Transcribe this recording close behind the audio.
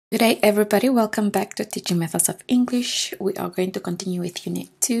Good day, everybody. Welcome back to Teaching Methods of English. We are going to continue with Unit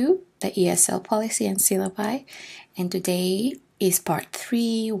 2, the ESL policy and syllabi. And today is part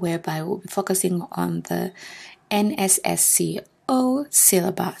 3, whereby we'll be focusing on the NSSCO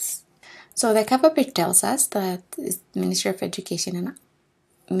syllabus. So the cover page tells us that the Ministry of Education,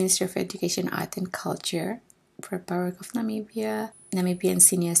 Art and Culture, Republic of Namibia, Namibian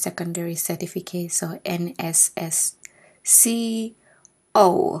Senior Secondary Certificate, so NSSCO.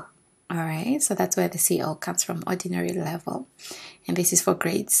 All right, so that's where the CO comes from, ordinary level, and this is for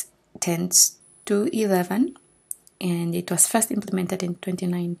grades 10 to 11, and it was first implemented in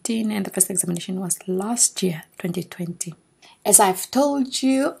 2019, and the first examination was last year, 2020. As I've told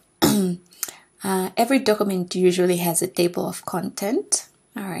you, every document usually has a table of content.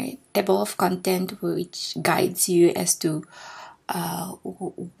 All right, table of content which guides you as to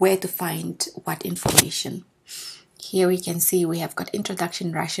where to find what information. Here we can see we have got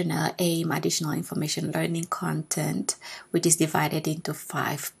introduction, rationale, aim, additional information, learning content, which is divided into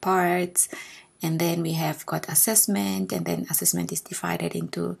 5 parts. And then we have got assessment, and then assessment is divided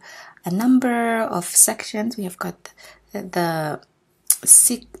into a number of sections. We have got the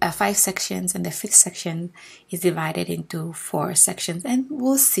 5 sections, and the 5th section is divided into 4 sections, and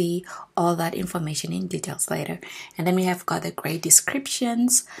we'll see all that information in details later. And then we have got the grade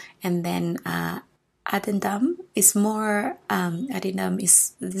descriptions, and then addendum is the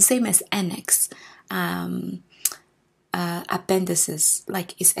same as annex. Appendices,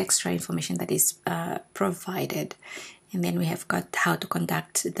 like, is extra information that is provided. And then we have got how to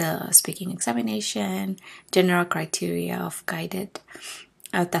conduct the speaking examination, general criteria of guided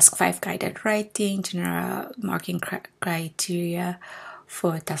task 5 guided writing, general marking criteria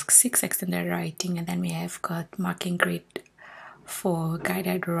for task 6 extended writing, and then we have got marking grid for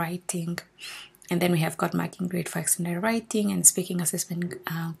guided writing. And then we have got marking grid for extended writing and speaking assessment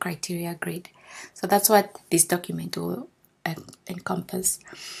criteria grid. So that's what this document will encompass.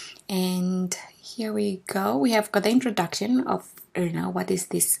 And here we go. We have got the introduction of, what is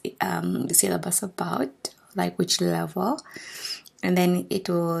this syllabus about, like which level. And then it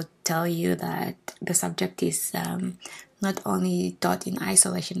will tell you that the subject is not only taught in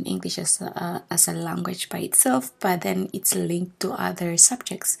isolation, English as a language by itself, but then it's linked to other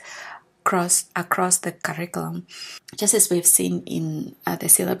subjects across the curriculum, just as we've seen in the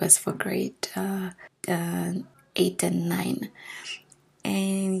syllabus for grade 8 and 9.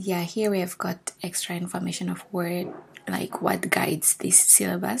 And yeah, here we have got extra information of what guides this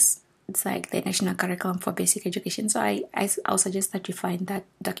syllabus. It's like the National Curriculum for Basic Education. So I'll suggest that you find that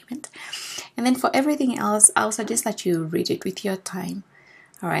document. And then for everything else, I'll suggest that you read it with your time.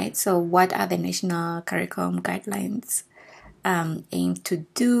 All right, so what are the National Curriculum Guidelines aim to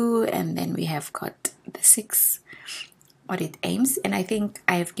do? And then we have got the 6 what it aims, and I think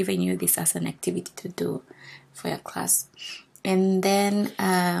I have given you this as an activity to do for your class. And then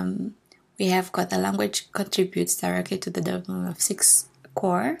we have got the language contributes directly to the development of 6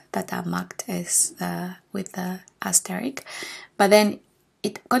 core that are marked as with the asterisk, but then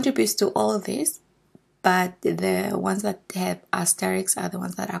it contributes to all of this, but the ones that have asterisks are the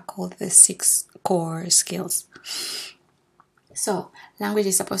ones that are called the 6 core skills. So, language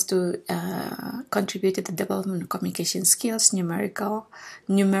is supposed to contribute to the development of communication skills,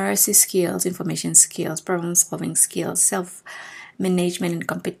 numeracy skills, information skills, problem-solving skills, self-management and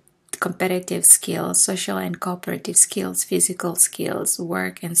competitive skills, social and cooperative skills, physical skills,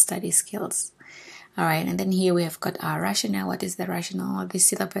 work and study skills. All right, and then here we have got our rationale. What is the rationale? This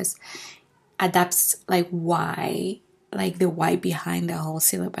syllabus adapts the why behind the whole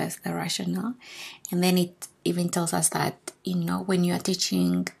syllabus, the rationale. And then it even tells us that, when you are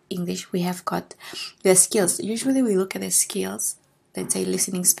teaching English, we have got the skills. Usually we look at the skills, let's say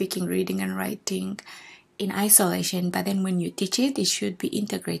listening, speaking, reading, and writing in isolation. But then when you teach it, it should be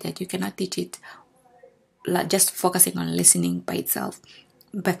integrated. You cannot teach it just focusing on listening by itself.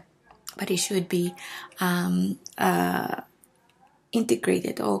 But it should be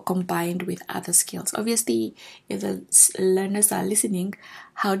integrated or combined with other skills. Obviously, if the learners are listening,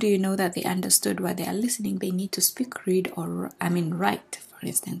 how do you know that they understood what they are listening? They need to speak, read, or write, for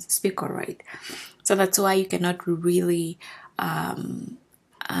instance, speak or write. So that's why you cannot really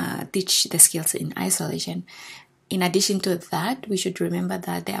teach the skills in isolation. In addition to that, we should remember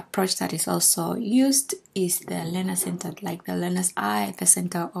that the approach that is also used is the learner-centered, like the learner's eye at the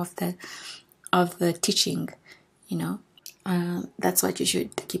center of the teaching, That's what you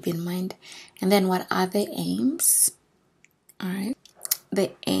should keep in mind. And then what are the aims? All right.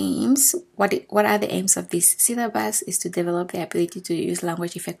 The aims, what are the aims of this syllabus is to develop the ability to use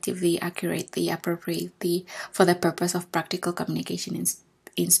language effectively, accurately, appropriately for the purpose of practical communication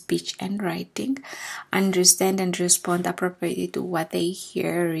in speech and writing, understand and respond appropriately to what they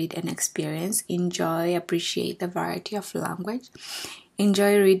hear, read, and experience, enjoy, appreciate the variety of language,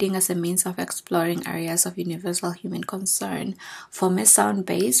 enjoy reading as a means of exploring areas of universal human concern, form a sound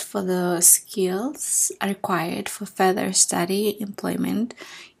base for the skills required for further study, employment,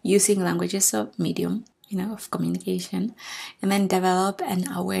 using language as a medium, of communication, and then develop an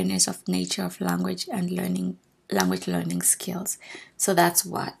awareness of nature of language and language learning skills. So that's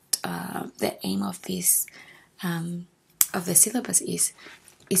what the aim of this of the syllabus is.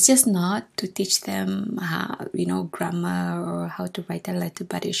 It's just not to teach them how, grammar or how to write a letter,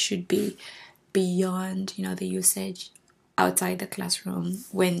 but it should be beyond, the usage outside the classroom.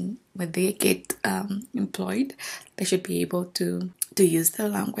 When they get employed, they should be able to use the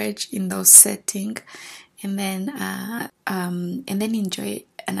language in those settings, and then enjoy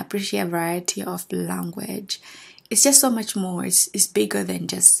and appreciate a variety of language. It's just so much more. It's bigger than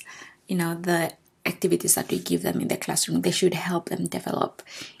just, the activities that we give them in the classroom. They should help them develop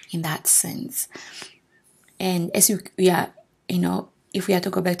in that sense. And if we are to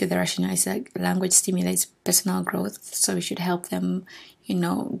go back to the rationale, it's like language stimulates personal growth. So we should help them,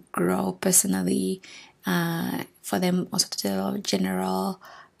 grow personally, for them also to develop general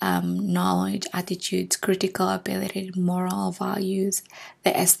knowledge, attitudes, critical ability, moral values,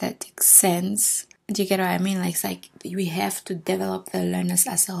 the aesthetic sense. Do you get what I mean? It's like we have to develop the learners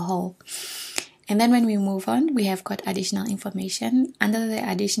as a whole. And then when we move on, we have got additional information. Under the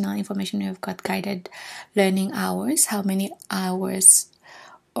additional information, we have got guided learning hours. How many hours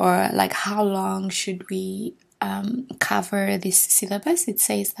or how long should we cover this syllabus? It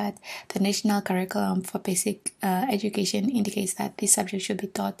says that the National Curriculum for Basic Education indicates that this subject should be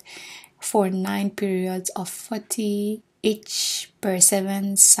taught for 9 periods of 40 each per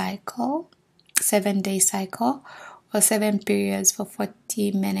 7-day cycle, or 7 periods for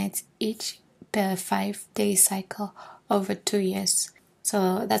 40 minutes each per 5-day cycle over 2 years.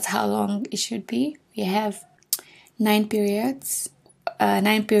 So that's how long it should be. We have 9 periods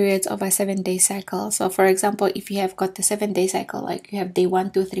of a 7-day cycle. So for example, if you have got the 7-day cycle, you have day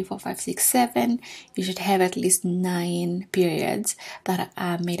 1, 2, 3, 4, 5, 6, 7, you should have at least 9 periods that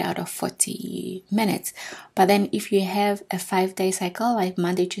are made out of 40 minutes. But then if you have a 5-day cycle, like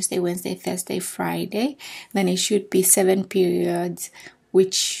Monday, Tuesday, Wednesday, Thursday, Friday, then it should be 7 periods,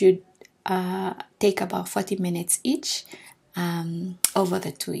 which should take about 40 minutes each over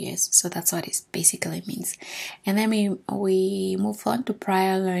the 2 years. So that's what it basically means. And then we move on to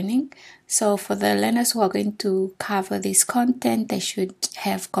prior learning. So for the learners who are going to cover this content, they should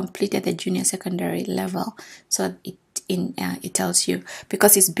have completed the junior secondary level. So it tells you,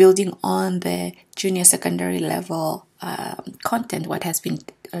 because it's building on the junior secondary level content, what has been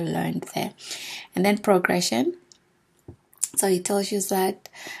learned there. And then progression. So it tells you that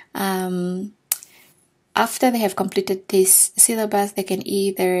after they have completed this syllabus, they can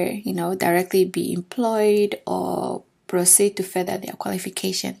either, directly be employed or proceed to further their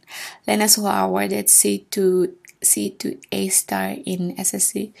qualification. Learners who are awarded C to A star in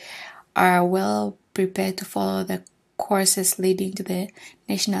SSC are well prepared to follow the courses leading to the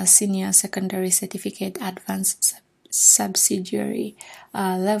National Senior Secondary Certificate Advanced Subsidiary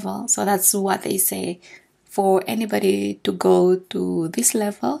level. So that's what they say. For anybody to go to this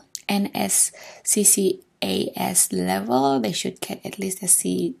level, NSCCAS level, they should get at least a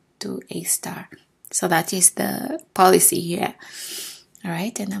C to A star. So that is the policy here. All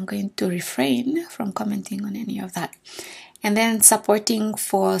right, and I'm going to refrain from commenting on any of that. And then supporting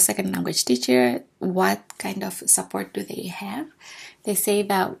for second language teacher, what kind of support do they have? They say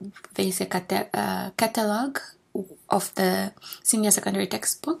that there's a catalog of the senior secondary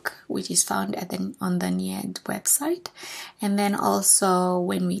textbook, which is found on the NIED website. And then also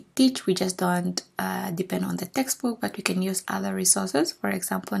when we teach, we just don't depend on the textbook, but we can use other resources. For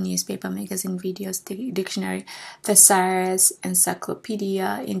example, newspaper, magazine, videos, dictionary, thesaurus,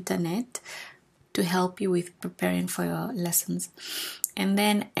 encyclopedia, internet, to help you with preparing for your lessons. And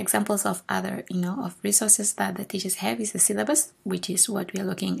then examples of other, of resources that the teachers have is the syllabus, which is what we are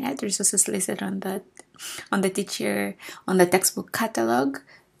looking at. Resources listed on the textbook catalog.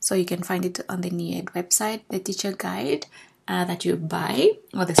 So you can find it on the NIED website. The teacher guide that you buy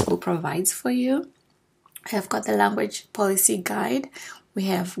or the school provides for you. We have got the language policy guide. We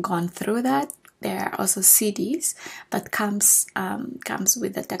have gone through that. There are also CDs that comes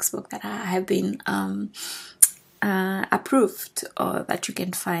with the textbook that have been approved, or that you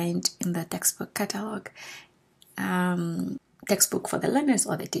can find in the textbook catalog. Textbook for the learners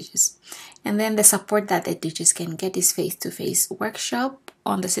or the teachers. And then the support that the teachers can get is face-to-face workshop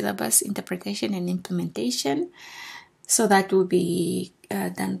on the syllabus interpretation and implementation. So that will be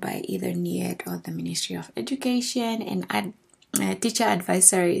done by either NIED or the Ministry of Education, and teacher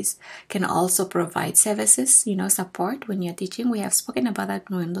advisories can also provide services, support when you're teaching. We have spoken about that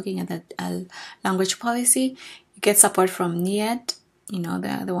when looking at the language policy. You get support from NIED,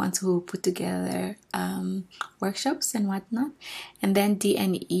 the ones who put together workshops and whatnot. And then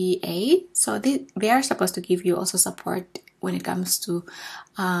DNEA, so they are supposed to give you also support when it comes to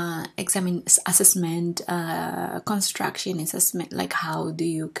assessment, construction assessment, like how do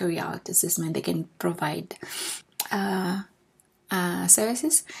you carry out assessment. They can provide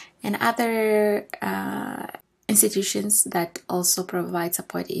services. And other institutions that also provide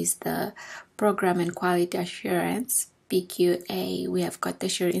support is the Program and Quality Assurance, PQA. We have got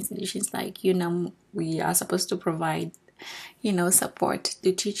tertiary institutions like UNAM. We are supposed to provide, support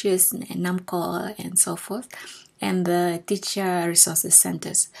to teachers, and NAMCO and so forth, and the teacher resources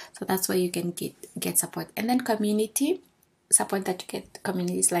centers. So that's where you can get support. And then community support that you get,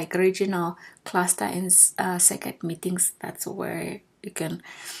 communities like regional, cluster, and circuit meetings. That's where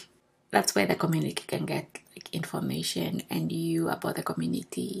the community can get information, and you about the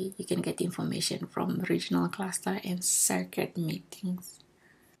community, you can get information from regional, cluster, and circuit meetings.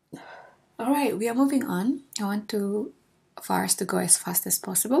 All right, we are moving on. I want for us to go as fast as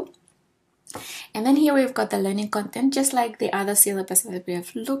possible. And then here we've got the learning content, just like the other syllabus that we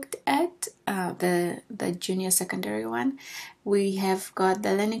have looked at, the junior secondary one. We have got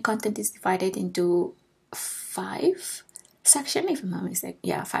the learning content is divided into 5 sections, if I'm not mistaken.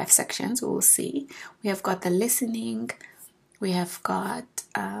 Yeah, 5 sections, we'll see. We have got the listening, we have got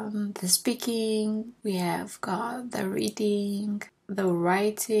the speaking, we have got the reading, the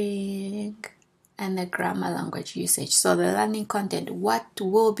writing, and the grammar language usage. So the learning content, what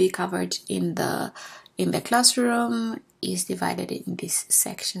will be covered in the classroom, is divided in these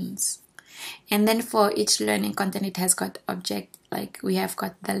sections. And then for each learning content, it has got we have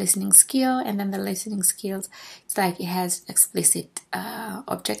got the listening skill, and then the listening skills, it's like it has explicit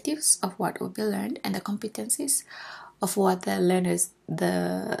objectives of what will be learned, and the competencies of what the learners,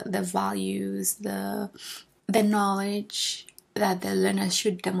 the values, the knowledge that the learners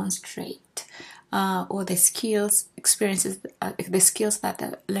should demonstrate, or the skills, experiences, the skills that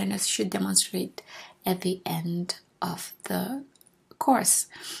the learners should demonstrate at the end of the course.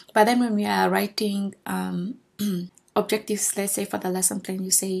 But then when we are writing objectives, let's say for the lesson plan,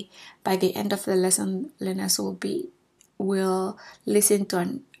 you say by the end of the lesson, learners will listen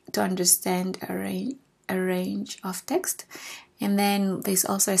to understand a range of text. And then there's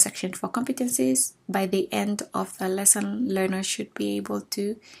also a section for competencies. By the end of the lesson, learners should be able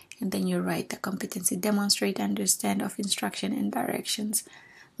to, and then you write the competency: demonstrate, understand of instruction and directions.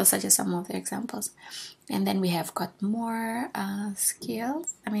 Those are just some of the examples. And then we have got more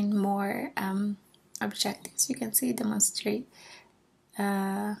more objectives. You can see demonstrate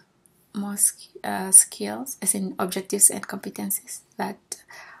more skills, as in objectives and competencies that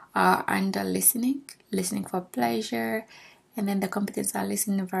are under listening for pleasure. And then the competencies are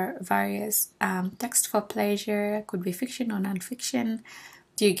listening various text for pleasure, could be fiction or non-fiction.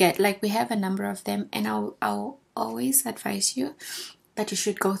 Do you get, we have a number of them, and I'll always advise you that you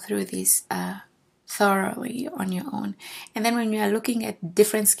should go through these thoroughly on your own. And then when you are looking at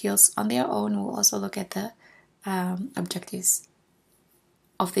different skills on their own, we'll also look at the objectives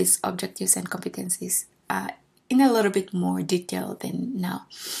of these objectives and competencies in a little bit more detail than now.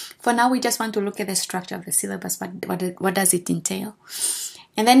 For now, we just want to look at the structure of the syllabus. What does it entail?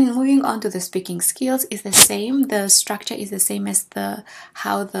 And then moving on to the speaking skills is the same. The structure is the same as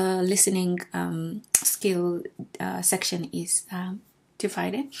how the listening skill section is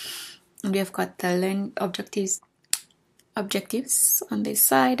divided. And we have got the learn objectives on this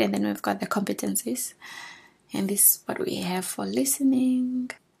side, and then we've got the competencies. And this is what we have for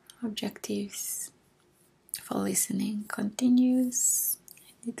listening. Objectives for listening continues,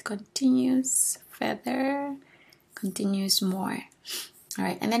 it continues further, continues more. All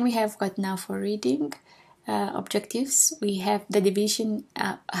right, and then we have got now for reading objectives. We have the division,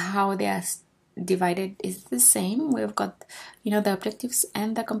 how they are divided is the same. We've got the objectives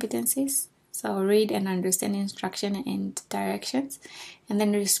and the competencies. So read and understand instruction and directions, and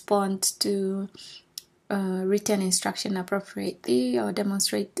then respond to written instruction appropriately, or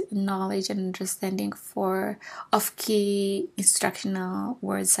demonstrate knowledge and understanding of key instructional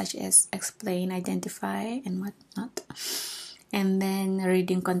words such as explain, identify, and whatnot. And then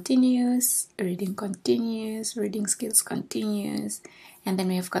reading continues, reading skills continues. And then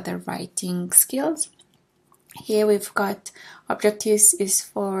we've got the writing skills. Here we've got objectives is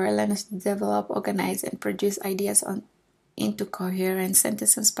for learners to develop, organize, and produce ideas into coherent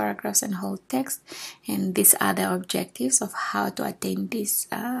sentences, paragraphs, and whole text. And these are the objectives of how to attain this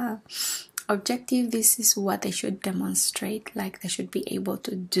objective. This is what they should demonstrate, like they should be able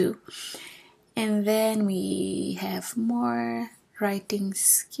to do. And then we have more writing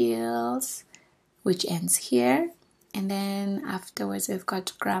skills, which ends here. And then afterwards we've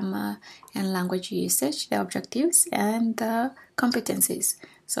got grammar and language usage, the objectives, and the competencies.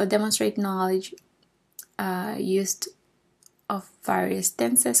 So demonstrate knowledge used of various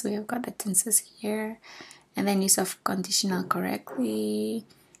tenses. We have got the tenses here. And then use of conditional correctly,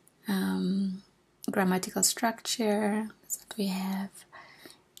 grammatical structure, that's what we have.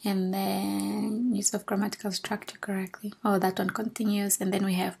 And then use of grammatical structure correctly. Oh, that one continues. And then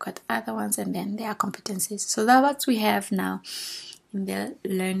we have got other ones, and then there are competencies. So that's what we have now in the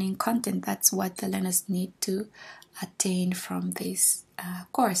learning content. That's what the learners need to attain from this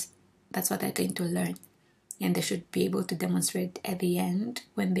course. That's what they're going to learn. And they should be able to demonstrate at the end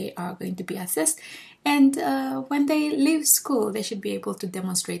when they are going to be assessed. And when they leave school, they should be able to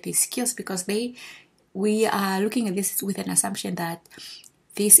demonstrate these skills, because we are looking at this with an assumption that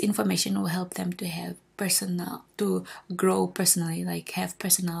this information will help them to grow personally, like have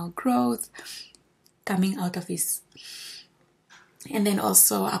personal growth coming out of this. And then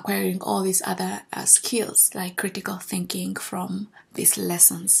also acquiring all these other skills like critical thinking from these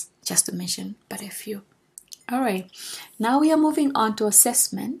lessons, just to mention but a few. All right, now we are moving on to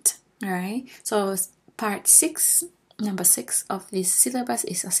assessment. All right, so part 6, number 6 of this syllabus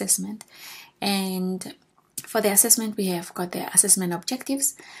is assessment. And for the assessment, we have got the assessment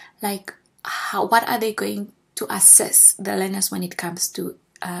objectives, like what are they going to assess the learners when it comes to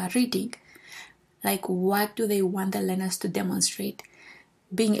reading? Like what do they want the learners to demonstrate?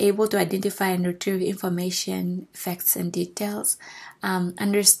 Being able to identify and retrieve information, facts and details,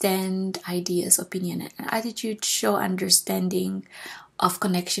 understand ideas, opinion and attitude, show understanding of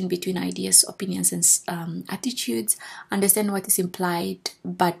connection between ideas, opinions and attitudes, understand what is implied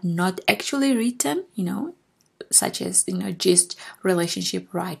but not actually written, such as, gist,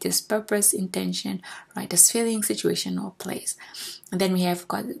 relationship, writer's purpose, intention, writer's feeling, situation or place. And then we have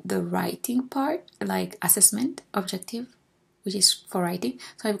got the writing part, like assessment objective, which is for writing.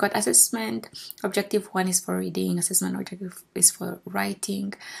 So I've got assessment objective 1 is for reading, assessment objective is for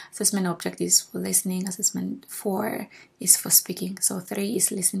writing, assessment objective is for listening, assessment 4 is for speaking. So 3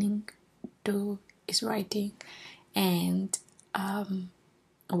 is listening, 2 is writing, and 1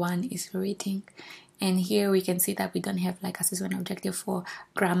 is for reading. And here we can see that we don't have like assessment objective for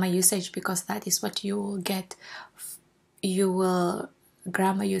grammar usage, because that is what you will get.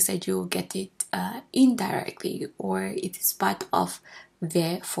 Grammar usage, you will get it indirectly, or it is part of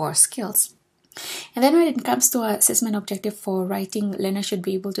their 4 skills. And then when it comes to assessment objective for writing, learners should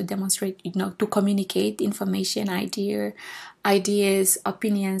be able to demonstrate, to communicate information, ideas,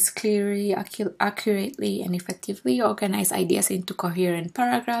 opinions clearly, accurately and effectively, organize ideas into coherent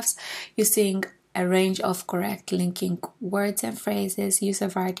paragraphs using a range of correct linking words and phrases, use a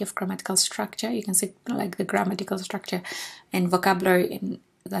variety of grammatical structure. You can see like the grammatical structure and vocabulary, and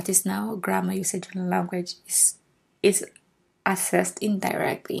that is now grammar usage and language is assessed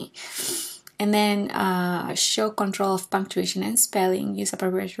indirectly. And then show control of punctuation and spelling, use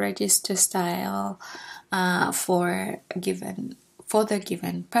appropriate register style for the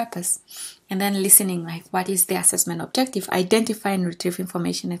given purpose. And then listening, like what is the assessment objective? Identify and retrieve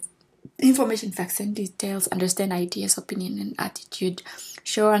information, facts and details, understand ideas, opinion and attitude,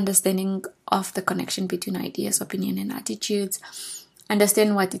 show understanding of the connection between ideas, opinion and attitudes,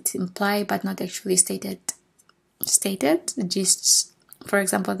 understand what it implies but not actually stated, gist, for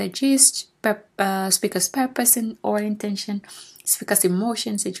example, the gist, speaker's purpose or intention, speaker's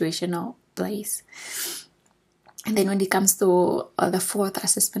emotion, situation or place. And then when it comes to the 4th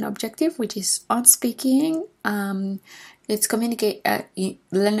assessment objective, which is on speaking, it's communicate. The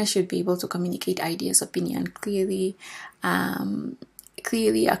learner should be able to communicate ideas, opinion clearly,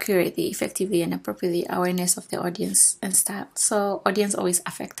 accurately, effectively, and appropriately. Awareness of the audience and style. So audience always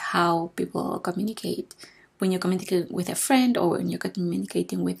affect how people communicate. When you're communicating with a friend or when you're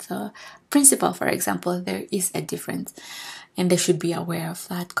communicating with a principal, for example, there is a difference. And they should be aware of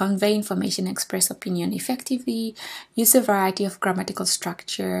that. Convey information, express opinion effectively, use a variety of grammatical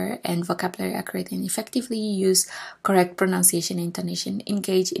structure and vocabulary accurately and effectively, use correct pronunciation, intonation,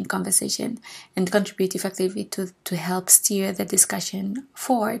 engage in conversation, and contribute effectively to help steer the discussion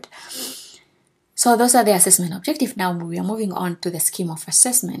forward. So those are the assessment objectives. Now we are moving on to the scheme of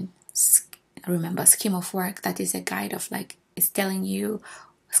assessment. Remember, scheme of work, that is a guide of like, it's telling you,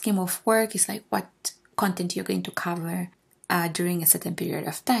 scheme of work is like what content you're going to cover during a certain period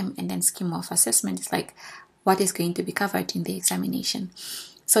of time. And then scheme of assessment is like what is going to be covered in the examination.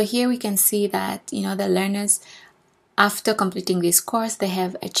 So here we can see that, you know, the learners, after completing this course, they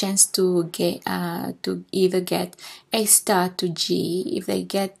have a chance to get to either get A star to G. If they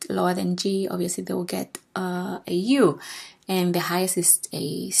get lower than G, obviously they will get a U, and the highest is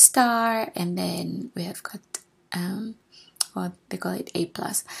A star, and then we have got what they call it A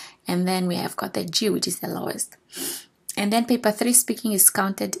plus, and then we have got the G, which is the lowest. And then paper 3 speaking is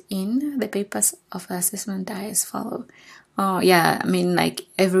counted in the papers of the assessment as follow. Oh yeah, I mean, like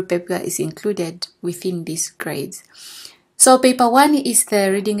every paper is included within these grades. So paper 1 is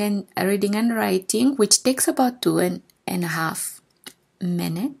the reading and writing, which takes about 2.5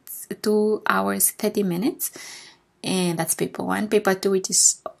 minutes, 2 hours 30 minutes, and that's paper 1. Paper 2, which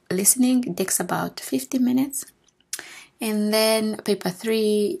is listening, it takes about 50 minutes, and then paper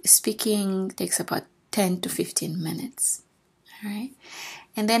 3 speaking takes about 10 to 15 minutes. All right.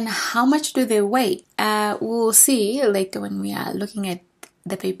 And then how much do they weigh? We'll see later when we are looking at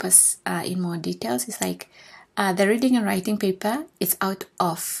the papers in more details. It's like the reading and writing paper is out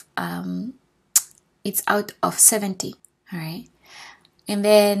of 70. All right. And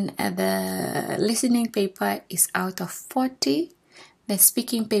then the listening paper is out of 40. The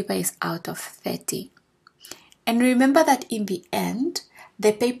speaking paper is out of 30. And remember that in the end,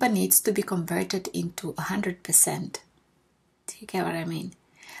 the paper needs to be converted into 100%. Do you get what I mean?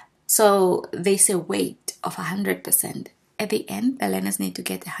 So there's a weight of 100%. At the end, the learners need to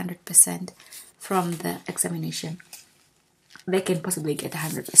get 100% from the examination. They can possibly get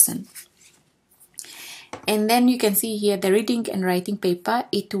 100%. And then you can see here the reading and writing paper,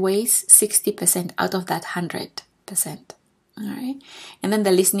 it weighs 60% out of that 100%. All right. And then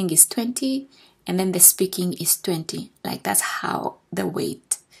the listening is 20, and then the speaking is 20. Like that's how the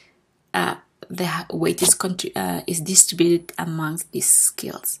weight is distributed amongst these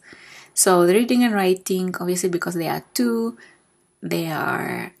skills. So the reading and writing, obviously because they are 2, they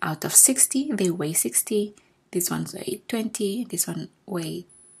are out of 60, they weigh 60. This one's weigh 20, this one weigh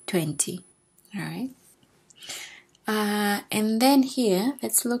 20. All right. And then here,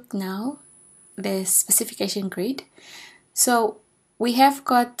 let's look now the specification grade. So we have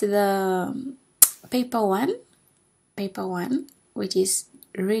got the paper 1, which is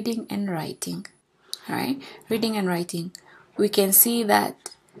reading and writing. All right, reading and writing. We can see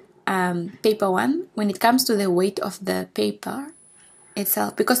that paper 1, when it comes to the weight of the paper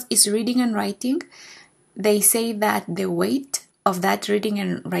itself, because it's reading and writing, they say that the weight of that reading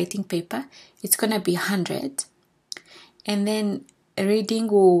and writing paper, it's gonna be 100, and then reading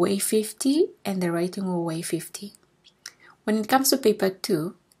will weigh 50 and the writing will weigh 50. When it comes to paper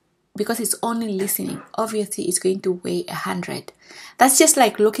 2, because it's only listening, obviously it's going to weigh 100. That's just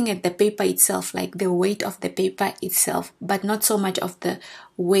like looking at the paper itself, like the weight of the paper itself, but not so much of the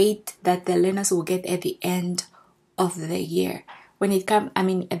weight that the learners will get at the end of the year. When it comes,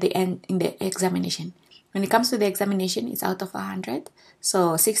 at the end in the examination. When it comes to the examination, it's out of 100.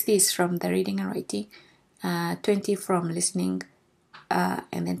 So 60 is from the reading and writing, 20 from listening,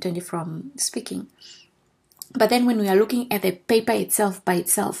 and then 20 from speaking. But then when we are looking at the paper itself by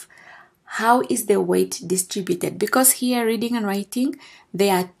itself, how is the weight distributed? Because here, reading and writing,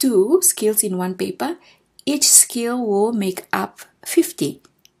 there are 2 skills in one paper. Each skill will make up 50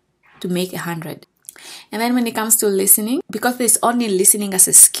 to make 100. And then when it comes to listening, because there's only listening as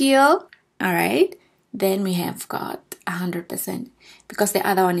a skill, all right, then we have got 100%. Because the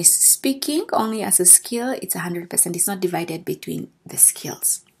other one is speaking only as a skill, it's 100%. It's not divided between the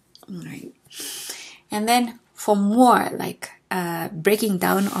skills, all right. And then for more like breaking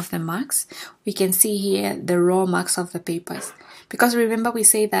down of the marks, we can see here the raw marks of the papers. Because remember we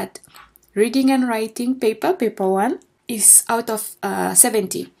say that reading and writing paper 1, is out of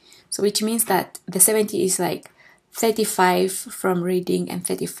 70. So which means that the 70 is like 35 from reading and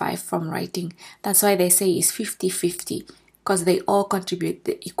 35 from writing. That's why they say it's 50-50, because they all contribute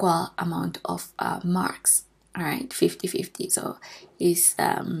the equal amount of marks. All right, 50-50. So it's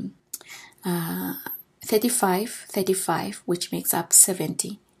 35, which makes up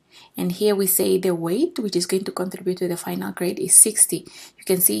 70. And here we say the weight, which is going to contribute to the final grade, is 60. You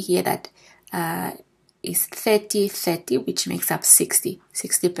can see here that is 30, which makes up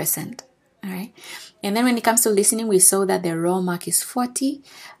 60%. All right. And then when it comes to listening, we saw that the raw mark is 40,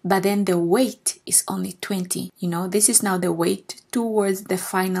 but then the weight is only 20. You know, this is now the weight towards the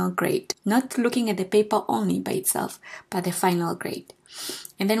final grade, not looking at the paper only by itself, but the final grade.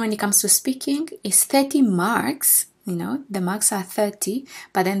 And then when it comes to speaking, it's 30 marks, you know, the marks are 30,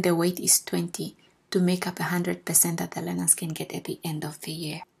 but then the weight is 20 to make up 100% that the learners can get at the end of the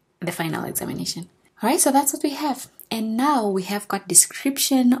year, the final examination. All right, so that's what we have. And now we have got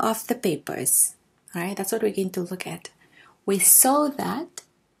description of the papers. All right, that's what we're going to look at. We saw that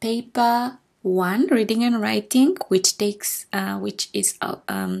paper 1, reading and writing, which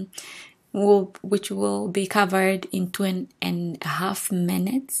will be covered in 2.5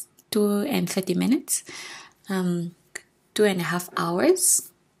 minutes, 2 and 30 minutes, 2.5 hours.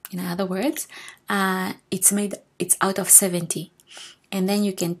 In other words, it's out of 70, and then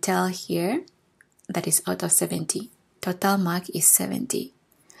you can tell here that is out of 70. Total mark is 70.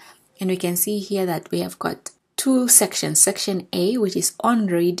 And we can see here that we have got 2 sections. Section A, which is on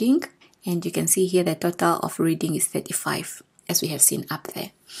reading, and you can see here the total of reading is 35, as we have seen up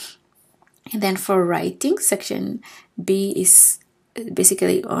there. And then for writing, section B is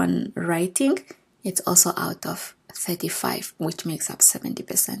basically on writing. It's also out of 35, which makes up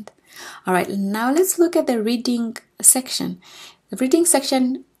 70%. All right, now let's look at the reading section. The reading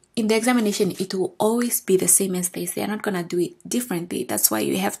section in the examination, it will always be the same as this. They are not going to do it differently. That's why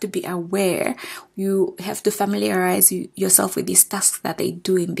you have to be aware. You have to familiarize yourself with these tasks that they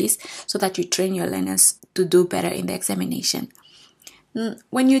do in this, so that you train your learners to do better in the examination.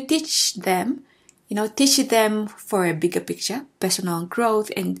 When you teach them, teach them for a bigger picture, personal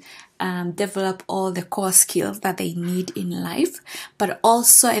growth, and develop all the core skills that they need in life. But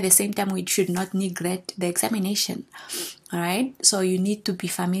also at the same time, we should not neglect the examination. All right. So you need to be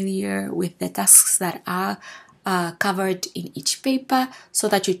familiar with the tasks that are covered in each paper, so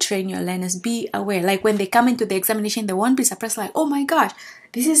that you train your learners. Be aware. Like when they come into the examination, they won't be surprised like, oh my gosh,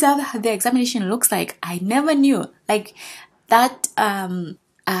 this is how the examination looks like. I never knew. Like that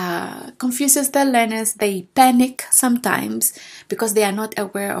confuses the learners. They panic sometimes because they are not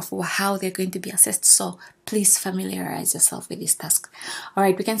aware of how they're going to be assessed. So please familiarize yourself with this task. All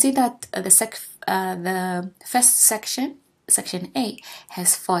right, we can see that the first section, section A,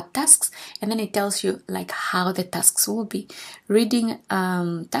 has 4 tasks, and then it tells you like how the tasks will be. Reading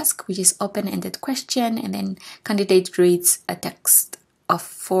task, which is open-ended question, and then candidate reads a text of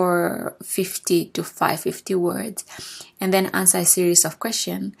 450 to 550 words, and then answer a series of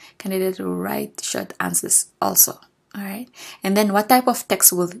questions. Candidate will write short answers also. All right, and then what type of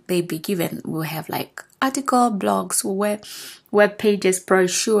text will they be given? We'll have like article, blogs, web pages,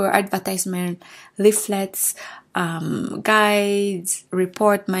 brochure, advertisement, leaflets, guides,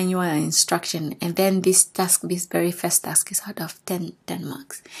 report, manual, and instruction. And then this very first task is out of 10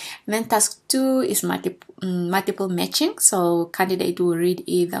 marks. And then task 2 is multiple matching. So candidate will read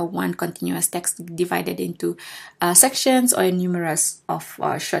either one continuous text divided into sections, or a numerous of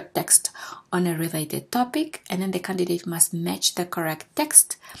short text on a related topic. And then the candidate must match the correct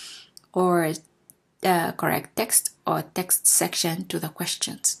text or text section to the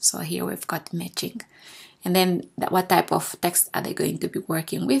questions. So here we've got matching. And then what type of text are they going to be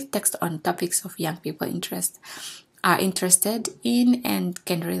working with? Text on topics of young people are interested in and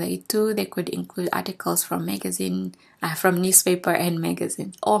can relate to. They could include articles from newspaper and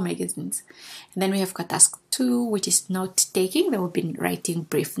magazines. And then we have got task 2, which is note taking. They will be writing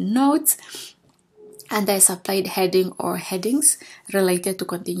brief notes, and there is applied heading or headings related to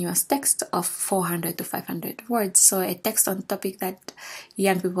continuous text of 400 to 500 words. So a text on topic that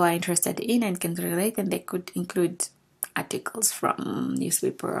young people are interested in and can relate, and they could include articles from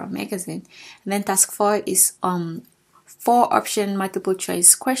newspaper or magazine. And then task 4 is 4-option multiple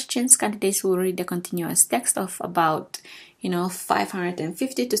choice questions. Candidates will read the continuous text of about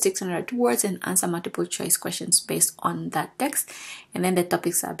 550 to 600 words and answer multiple choice questions based on that text. And then the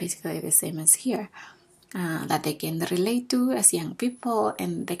topics are basically the same as here. That they can relate to as young people,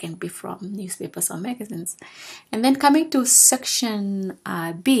 and they can be from newspapers or magazines. And then coming to section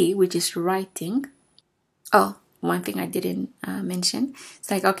B, which is writing. Oh, one thing I didn't mention.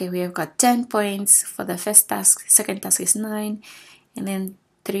 It's like, okay, we have got 10 points for the first task. Second task is 9, and then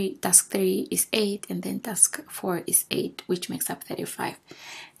task 3 is 8, and then task 4 is 8, which makes up 35.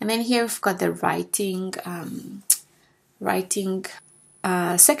 And then here we've got the writing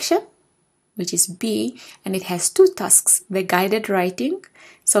section, which is B, and it has 2 tasks. The guided writing,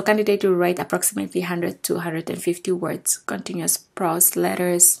 so candidate will write approximately 100 to 150 words, continuous prose,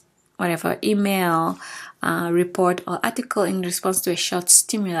 letters, whatever, email, report, or article in response to a short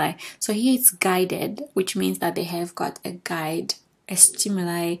stimuli. So here it's guided, which means that they have got a guide, a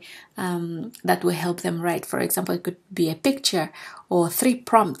stimuli that will help them write. For example, it could be a picture or 3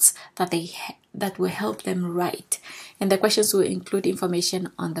 prompts that will help them write. And the questions will include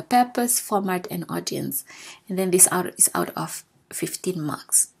information on the purpose, format, and audience. And then this is out of 15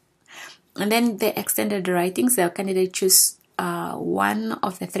 marks. And then the extended writings, the candidate choose one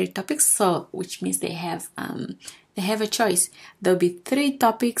of the 3 topics, so which means they have a choice. There'll be 3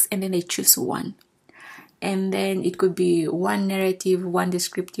 topics, and then they choose one. and then it could be one narrative, one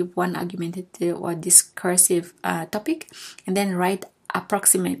descriptive, one argumentative or discursive topic, and then write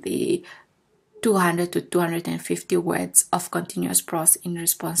approximately 200 to 250 words of continuous prose in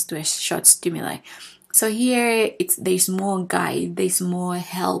response to a short stimuli. So here there's more guide, there's more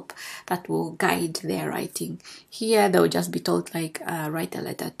help that will guide their writing. Here they'll just be told like write a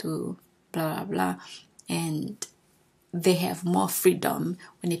letter to blah blah blah, and they have more freedom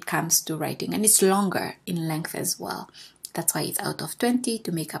when it comes to writing, and it's longer in length as well. That's why it's out of 20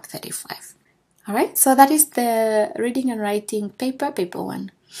 to make up 35. All right, so that is the reading and writing paper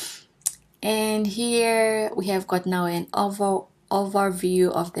 1. And here we have got now an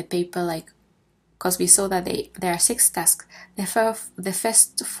overview of the paper, like, because we saw that there are 6 tasks. The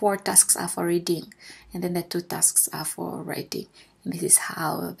first 4 tasks are for reading, and then the 2 tasks are for writing. And this is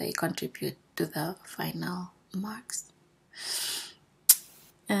how they contribute to the final marks.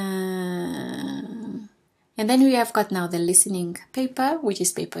 And then we have got now the listening paper, which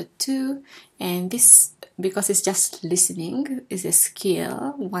is paper 2. And this, because it's just listening, is a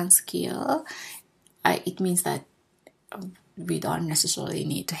skill, one skill. It means that we don't necessarily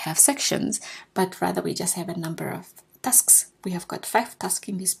need to have sections, but rather we just have a number of tasks. We have got 5 tasks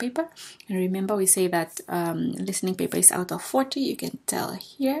in this paper. And remember, we say that listening paper is out of 40. You can tell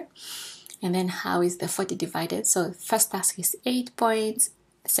here. And then how is the 40 divided? So first task is 8 points,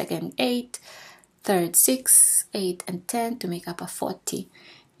 second 8, third 6, 8, and 10 to make up a 40.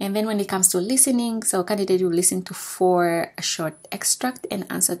 And then when it comes to listening, so candidate will listen to 4 short extract and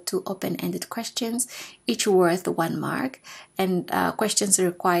answer 2 open-ended questions, each worth 1 mark. And questions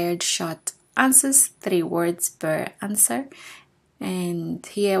required short answers, 3 words per answer. And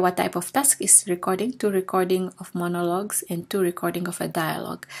here, what type of task is recording? 2 recording of monologues and 2 recording of a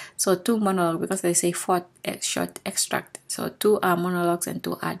dialogue. So 2 monologues, because they say 4 short extract. So 2 are monologues and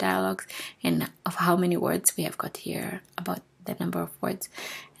 2 are dialogues. And of how many words we have got here, about the number of words.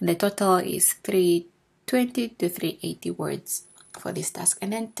 And the total is 320 to 380 words for this task.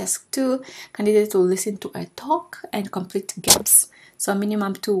 And then task 2, candidates will listen to a talk and complete gaps. So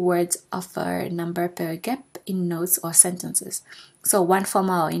minimum 2 words of a number per gap in notes or sentences. So 1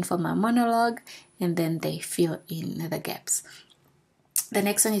 formal or informal monologue, and then they fill in the gaps. The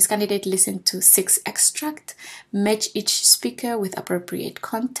next one is candidate listen to 6 extract, match each speaker with appropriate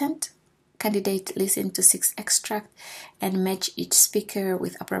content. Candidate listen to 6 extract and match each speaker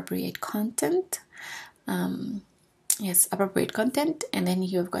with appropriate content. Yes, appropriate content. And then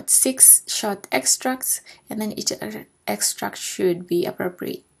you've got 6 short extracts, and then each extract should be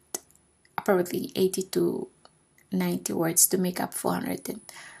appropriately 80 to 90 words to make up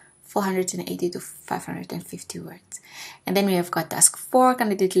 480 to 550 words. And then we have got task 4,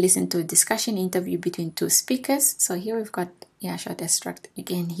 candidate listen to a discussion interview between 2 speakers. So here we've got short extract.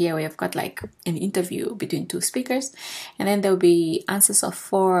 Again, here we have got like an interview between 2 speakers. And then there will be answers of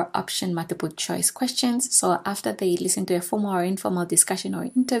 4 option multiple choice questions. So after they listen to a formal or informal discussion or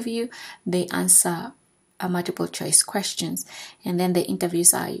interview, they answer multiple choice questions. And then the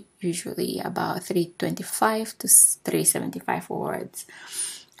interviews are usually about 325 to 375 words.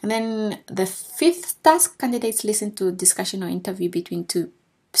 And then the 5th task, candidates listen to discussion or interview between 2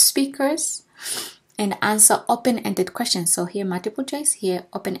 speakers and answer open-ended questions. So here multiple choice, here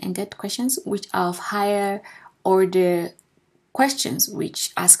open-ended questions, which are of higher order questions,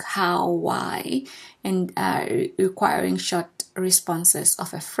 which ask how, why, and requiring short responses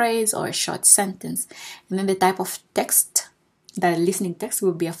of a phrase or a short sentence. And then the type of text, the listening text,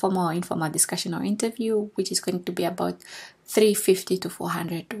 will be a formal or informal discussion or interview, which is going to be about 350 to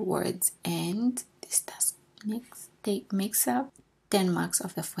 400 words. And this task makes up 10 marks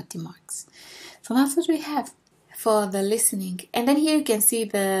of the 40 marks. So that's what we have for the listening. And then here you can see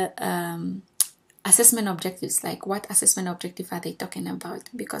the assessment objectives, like what assessment objective are they talking about?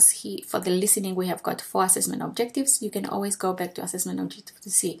 Because for the listening, we have got 4 assessment objectives. You can always go back to assessment objective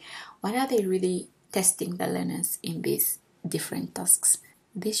to see what are they really testing the learners in these different tasks.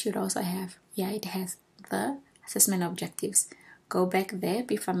 This should also have, it has the assessment objectives. Go back there,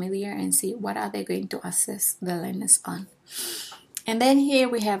 be familiar, and see what are they going to assess the learners on. And then here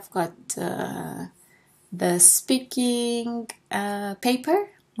we have got the speaking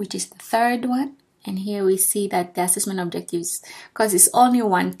paper, which is the 3rd one. And here we see that the assessment objectives, because it's only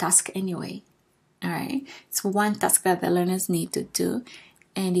 1 task anyway. All right, it's 1 task that the learners need to do,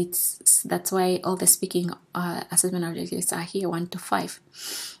 and that's why all the speaking assessment objectives are here 1 to 5.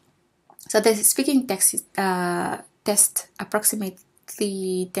 So the speaking test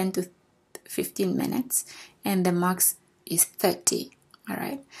approximately 10 to 15 minutes, and the marks is 30. All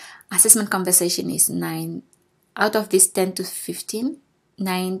right, assessment conversation is 9 out of this 10 to 15.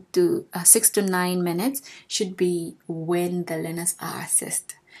 6 to 9 minutes should be when the learners are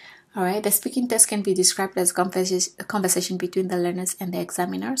assessed. All right, the speaking test can be described as a conversation between the learners and the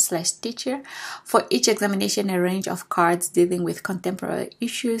examiner/teacher. For each examination, a range of cards dealing with contemporary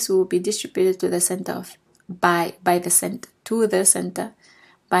issues will be distributed to the center by the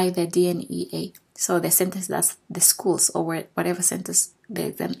DNEA. So the centers, that's the schools or whatever centers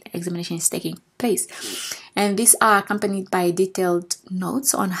the examination is taking place. And these are accompanied by detailed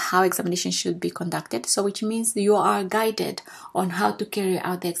notes on how examination should be conducted. So which means you are guided on how to carry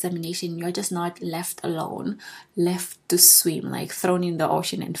out the examination. You're just not left alone, left to swim, like thrown in the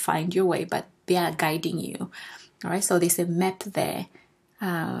ocean and find your way, but they are guiding you. All right, so there's a map there.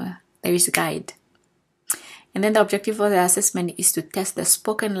 There is a guide. And then the objective of the assessment is to test the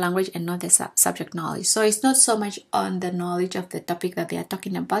spoken language and not the subject knowledge. So it's not so much on the knowledge of the topic that they are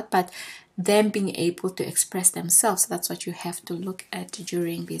talking about, but them being able to express themselves. That's what you have to look at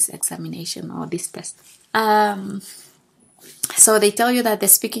during this examination or this test. So they tell you that the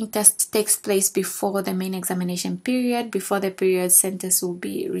speaking test takes place before the main examination period. Before the period, centers will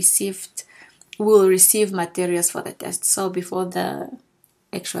receive materials for the test. So before the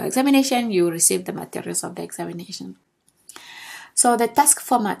actual examination, you receive the materials of the examination. So the task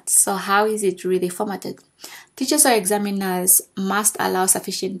format, so how is it really formatted? Teachers or examiners must allow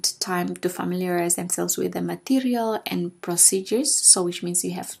sufficient time to familiarize themselves with the material and procedures, so which means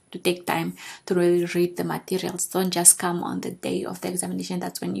you have to take time to really read the materials. Don't just come on the day of the examination.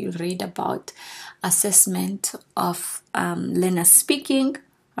 That's when you read about assessment of learners speaking.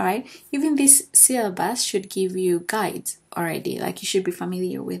 All right, even this syllabus should give you guides already, like you should be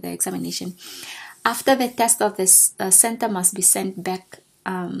familiar with the examination. After the test of this, center must be sent back.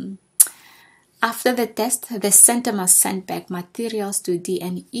 After the test, the center must send back materials to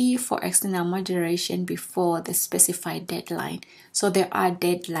DNE for external moderation before the specified deadline. So there are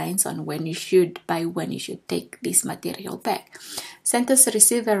deadlines on by when you should take this material back. Centers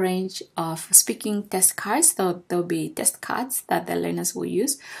receive a range of speaking test cards. So there'll be test cards that the learners will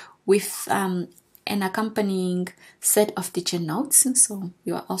use with an accompanying set of teacher notes. So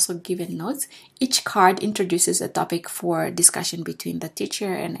you are also given notes. Each card introduces a topic for discussion between the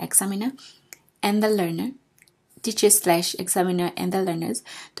teacher and examiner and the learner, teacher/examiner and the learners,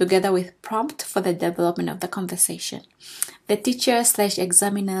 together with prompt for the development of the conversation. The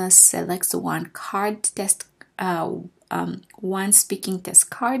teacher/examiner selects one speaking test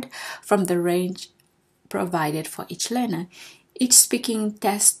card from the range provided for each learner. Each speaking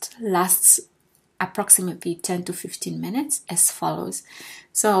test lasts approximately 10 to 15 minutes as follows.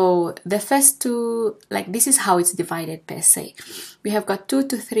 So the first two, like this is how it's divided per se. We have got 2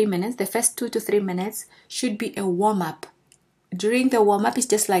 to 3 minutes. The first 2 to 3 minutes should be a warm-up. During the warm-up, it's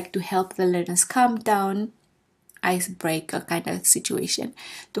just like to help the learners calm down, icebreaker kind of situation,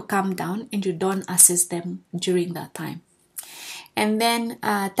 to calm down, and you don't assess them during that time. And then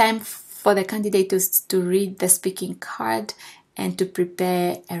time for the candidate to read the speaking card and to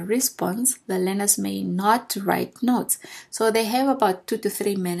prepare a response. The learners may not write notes. So they have about 2 to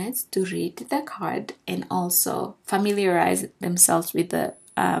 3 minutes to read the card and also familiarize themselves with the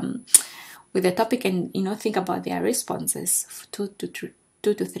topic and think about their responses. 2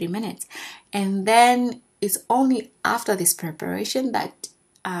 to 3 minutes. And then it's only after this preparation that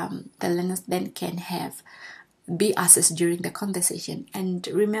the learners then can be assessed during the conversation. And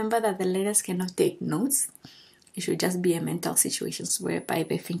remember that the learners cannot take notes. It should just be a mental situation whereby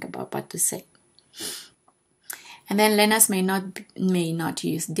they think about what to say. And then learners may not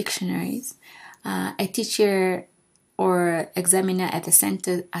use dictionaries. A teacher or examiner at the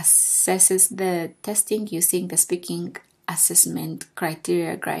center assesses the testing using the speaking assessment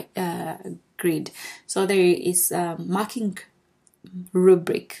criteria grid. So there is a marking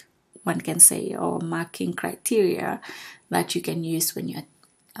rubric, one can say, or marking criteria that you can use when you're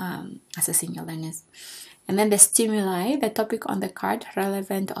assessing your learners. And then the stimuli, the topic on the card,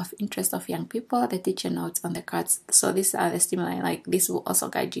 relevant of interest of young people, the teacher notes on the cards. So these are the stimuli. Like this will also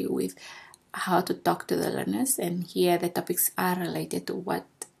guide you with how to talk to the learners. And here the topics are related to what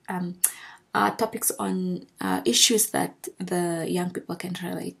are topics on issues that the young people can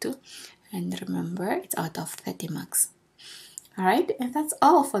relate to. And remember, it's out of 30 marks. All right, and that's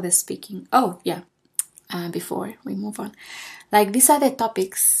all for the speaking. Oh yeah, before we move on, like these are the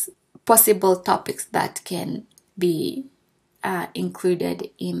topics, possible topics that can be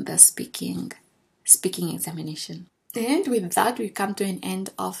included in the speaking examination. And with that, we come to an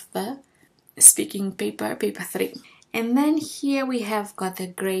end of the speaking paper 3. And then here we have got the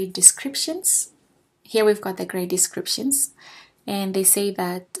grade descriptions. Here we've got the grade descriptions, and they say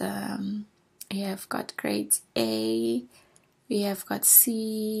that you have got grades A, We have got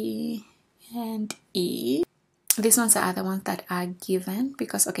C and E. These ones are the ones that are given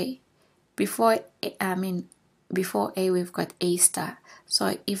because, okay, before A we've got A star.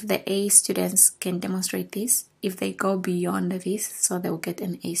 So if the A students can demonstrate this, if they go beyond this, so they'll get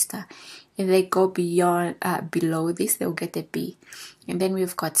an A star. If they go beyond below this, they'll get a B. And then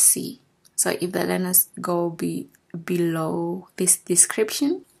we've got C. So if the learners go below this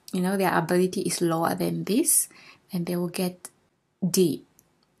description, their ability is lower than this, and they will get D.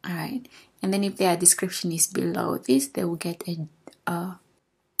 All right. And then if their description is below this, they will get a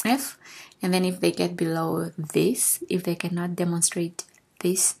F. And then if they get below this, if they cannot demonstrate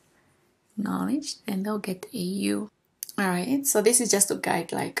this knowledge, then they'll get a U. All right. So this is just to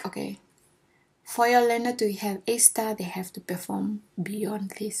guide, like, okay, for your learner to have A star, they have to perform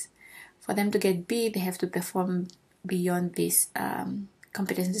beyond this. For them to get B, they have to perform beyond these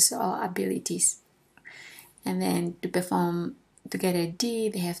competencies or abilities. And then to get a D,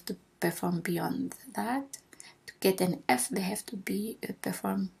 they have to perform beyond that. To get an F, they have to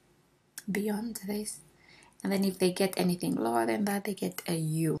perform beyond this. And then if they get anything lower than that, they get a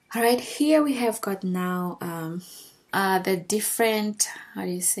U. All right, here we have got now the different, how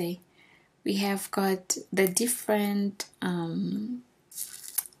do you say? We have got the different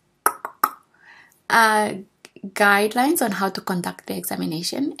guidelines on how to conduct the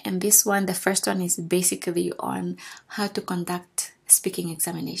examination. And this one, the first one, is basically on how to conduct speaking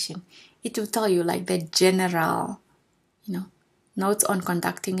examination. It will tell you like the general, notes on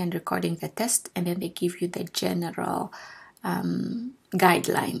conducting and recording the test, and then they give you the general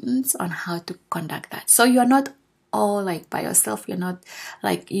guidelines on how to conduct that. So you're not all like by yourself. You're not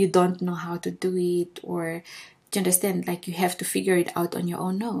like you don't know how to do it, or do you understand, like you have to figure it out on your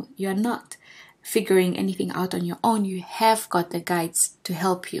own. No, you're not figuring anything out on your own. You have got the guides to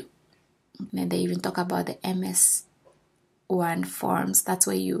help you. And then they even talk about the MS1 forms. That's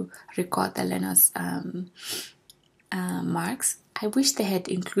where you record the learners' marks. I wish they had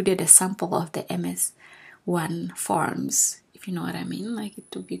included a sample of the MS1 forms, if you know what I mean. Like, it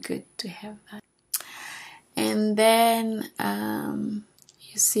would be good to have that. And then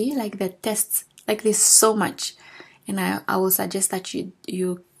you see, like the tests, like there's so much, and I will suggest that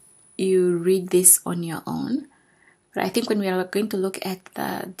you read this on your own. But I think when we are going to look at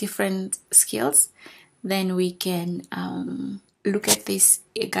the different skills, then we can look at these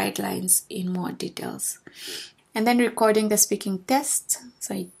guidelines in more details. And then recording the speaking test.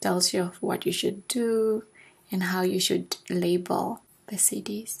 So it tells you what you should do and how you should label the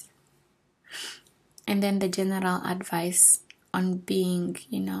CDs. And then the general advice on being,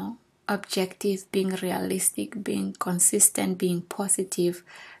 objective, being realistic, being consistent, being positive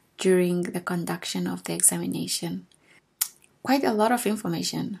during the conduction of the examination. Quite a lot of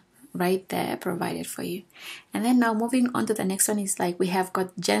information right there provided for you. And then now moving on to the next one is like we have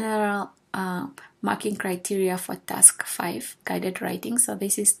got general marking criteria for task 5, guided writing. So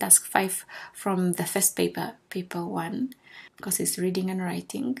this is task 5 from the first paper 1, because it's reading and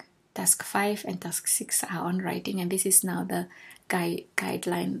writing. Task 5 and task 6 are on writing, and this is now the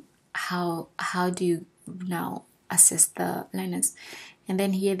guideline. How do you now assess the learners? And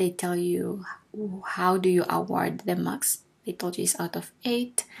then here they tell you how do you award the marks. They told you it's out of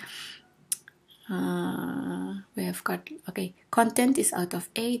 8. We have got, content is out of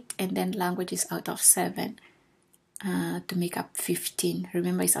 8, and then language is out of 7 to make up 15.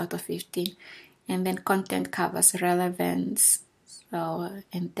 Remember, it's out of 15. And then content covers relevance,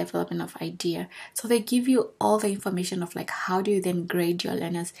 and development of idea. So they give you all the information of like how do you then grade your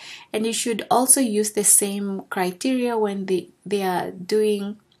learners. And you should also use the same criteria when they are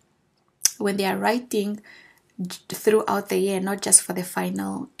writing throughout the year, not just for the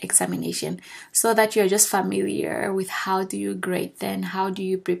final examination, so that you're just familiar with how do you grade them, how do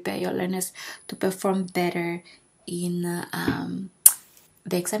you prepare your learners to perform better in the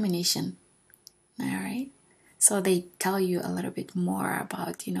examination. All right. So they tell you a little bit more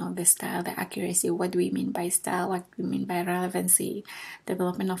about, the style, the accuracy, what do we mean by style, what do we mean by relevancy,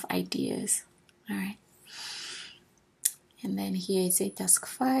 development of ideas. All right. And then here is a task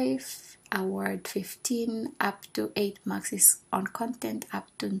 5, award 15, up to 8 marks is on content, up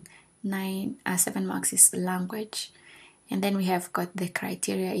to 7 marks is language. And then we have got the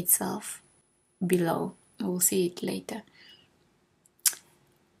criteria itself below. We'll see it later.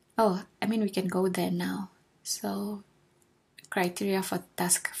 We can go there now. So, criteria for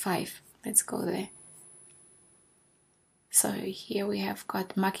task 5. Let's go there. So here we have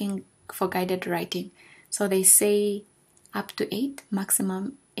got marking for guided writing. So they say up to 8,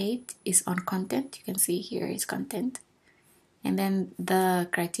 maximum 8 is on content. You can see here is content. And then the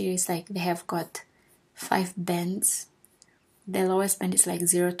criteria is like they have got 5 bands. The lowest band is like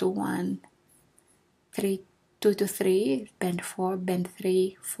 0 to 1, 3, 2 to 3, band 4, band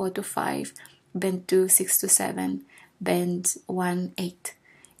 3, 4 to 5, band 2, 6 to 7, band 1, 8.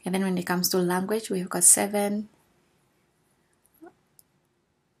 And then when it comes to language, we've got 7,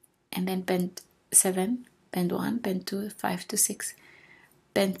 and then band 7, band 1, band 2, 5 to 6,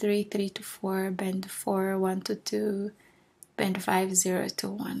 band 3, 3 to 4, band 4, 1 to 2, band 5, 0 to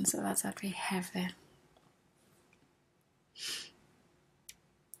 1. So that's what we have there.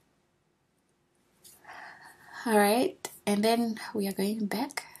 Alright, and then we are going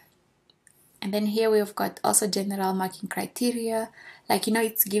back. And then here we've got also general marking criteria. Like,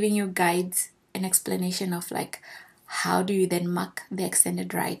 it's giving you guides and explanation of like how do you then mark the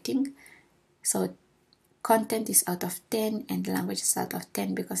extended writing. So content is out of 10 and language is out of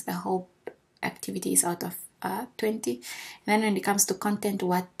 10 because the whole activity is out of 20. And then when it comes to content,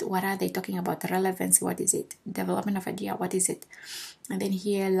 what are they talking about? Relevance, what is it? Development of idea, what is it? And then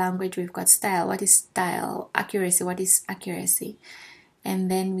here language, we've got style, what is style? Accuracy, what is accuracy? And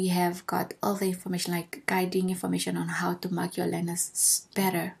then we have got all the information like guiding information on how to mark your learners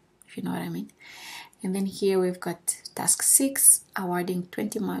better, if you know what I mean. And then here we've got task 6, awarding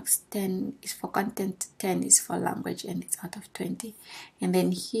 20 marks, 10 is for content, 10 is for language, and it's out of 20. And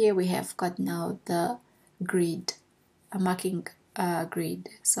then here we have got now the grid, a marking grid.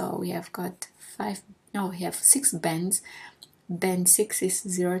 So we have got 6 bands. Band 6 is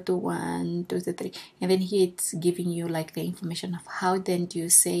 0 to 1, 2 to 3. And then here it's giving you like the information of how then do you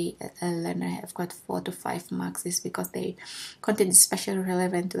say a learner have got 4 to 5 marks is because the content is especially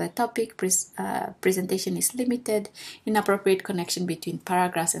relevant to the topic, presentation is limited, inappropriate connection between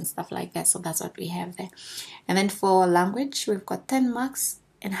paragraphs and stuff like that. So that's what we have there. And then for language, we've got 10 marks.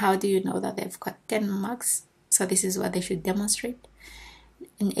 And how do you know that they've got 10 marks? So this is what they should demonstrate.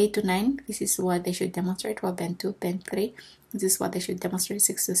 In 8 to 9, this is what they should demonstrate for band 2, band 3. This is what they should demonstrate,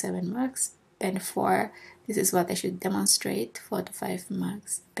 6 to 7 marks. Band 4, this is what they should demonstrate, 4 to 5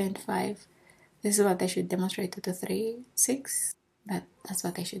 marks. Band 5, this is what they should demonstrate, 2 to 3, 6. That's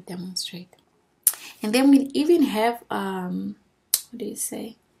what they should demonstrate. And then we even have, what do you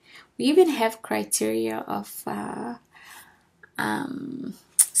say? We even have criteria of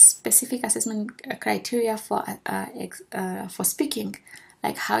specific assessment criteria for speaking.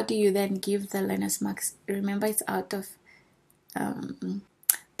 Like how do you then give the learners marks? Remember, it's out of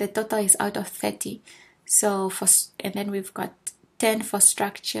the total is out of 30. So and then we've got 10 for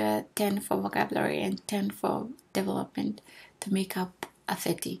structure, 10 for vocabulary, and 10 for development to make up a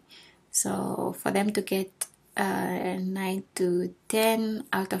 30. So for them to get 9 to 10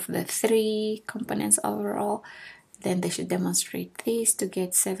 out of the 3 components overall, then they should demonstrate this. To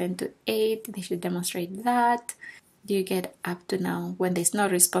get 7 to 8, they should demonstrate that. Do you get up to now? When there's no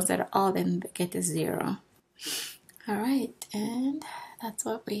response at all, then they get a 0. All right, and that's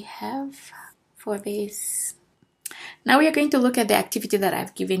what we have for this. Now we are going to look at the activity that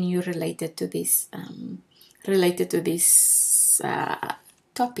I've given you related to this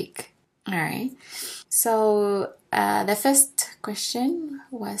topic. All right. So the first question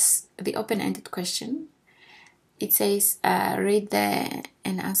was the open-ended question. It says, read and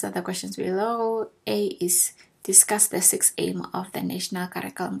answer the questions below. A is discuss the 6th aim of the National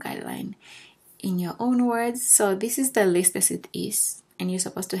Curriculum Guideline in your own words. So this is the list as it is, and you're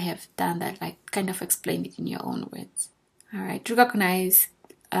supposed to have done that, like kind of explain it in your own words. All right, recognize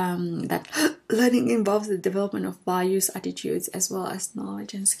that learning involves the development of values, attitudes, as well as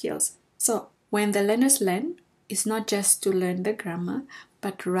knowledge and skills. So when the learners learn, it's not just to learn the grammar,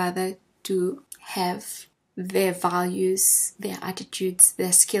 but rather to have their values, their attitudes,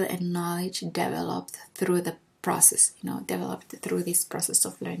 their skill and knowledge developed through the process, developed through this process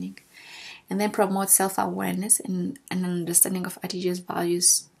of learning. And then promote self-awareness and an understanding of attitudes,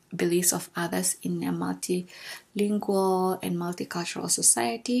 values, beliefs of others in a multilingual and multicultural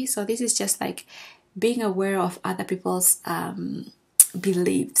society. So this is just like being aware of other people's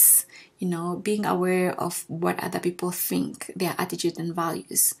beliefs, being aware of what other people think, their attitudes and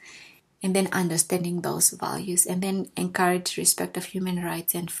values, and then understanding those values, and then encourage respect of human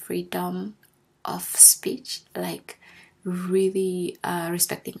rights and freedom of speech, like really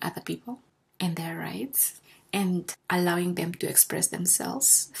respecting other people and their rights and allowing them to express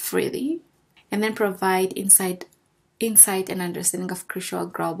themselves freely, and then provide insight and understanding of crucial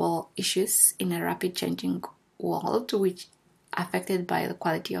global issues in a rapid changing world, which affected by the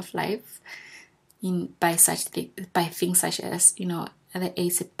quality of life by things such as the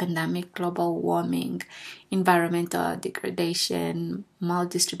AIDS pandemic, global warming, environmental degradation,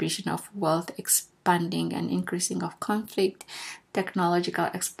 maldistribution of wealth, expanding and increasing of conflict, technological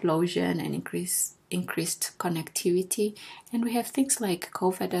explosion and increase increased connectivity, and we have things like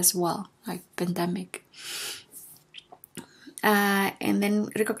COVID as well, like pandemic. And then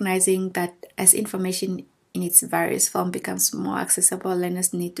recognizing that as information in its various form becomes more accessible,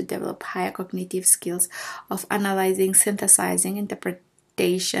 learners need to develop higher cognitive skills of analyzing, synthesizing,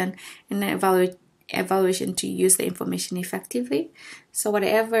 interpretation, and evaluation to use the information effectively. So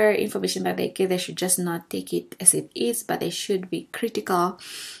whatever information that they get, they should just not take it as it is, but they should be critical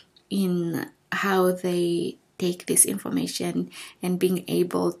in how they take this information and being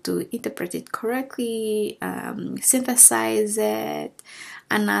able to interpret it correctly, synthesize it,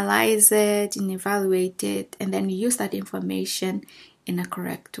 analyze it, and evaluate it, and then use that information in a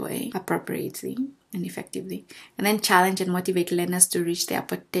correct way, appropriately and effectively. And then challenge and motivate learners to reach their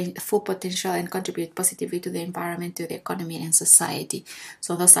full potential and contribute positively to the environment, to the economy, and society.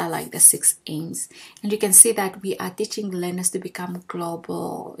 So those are like the 6 aims. And you can see that we are teaching learners to become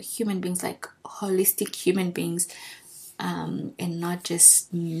global human beings, like holistic human beings, and not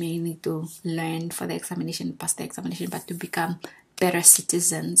just mainly to learn for the examination, pass the examination, but to become better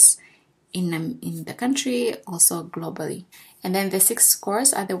citizens in the country, also globally. And then the 6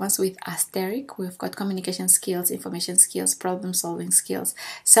 scores are the ones with asterisk. We've got communication skills, information skills, problem solving skills,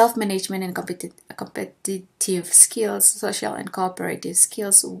 self-management and competitive skills, social and cooperative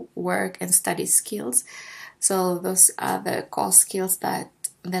skills, work and study skills. So those are the core skills that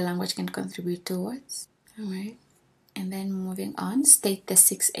the language can contribute towards. All right. And then moving on, state the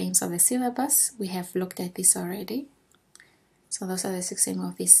 6 aims of the syllabus. We have looked at this already. So those are the 6 aims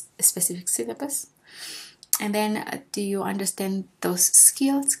of this specific syllabus. And then do you understand those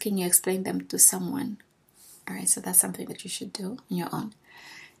skills? Can you explain them to someone? All right, so that's something that you should do on your own.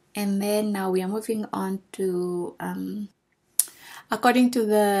 And then now we are moving on to, according to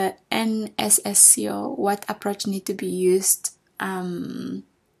the NSSCO, what approach need to be used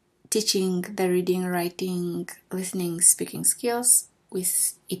teaching the reading, writing, listening, speaking skills.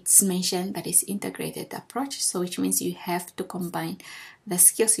 With it's mentioned that it's integrated approach, so which means you have to combine the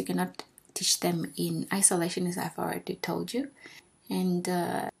skills. You cannot teach them in isolation, as I've already told you. And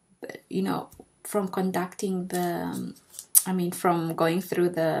from conducting the from going through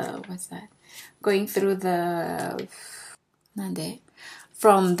the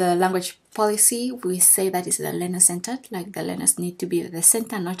from the language policy, we say that it's the learner-centered, like the learners need to be the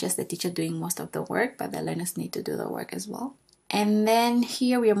center, not just the teacher doing most of the work, but the learners need to do the work as well. And then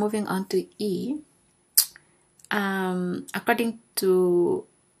here we are moving on to E. According to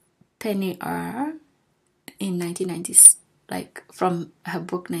Penny R. in 1990s, like from her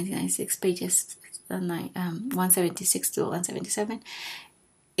book 1996, pages 176 to 177,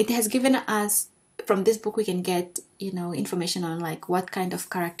 it has given us, from this book we can get information on like what kind of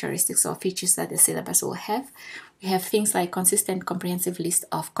characteristics or features that the syllabus will have. We have things like consistent comprehensive list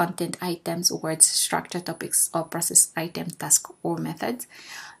of content items, words, structure, topics, or process item, task, or methods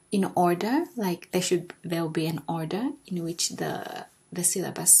in order. Like there will be an order in which the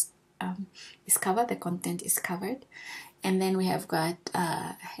syllabus is covered, the content is covered. And then we have got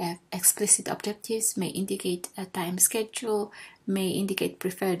have explicit objectives, may indicate a time schedule, may indicate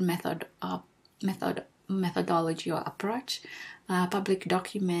preferred methodology or approach, public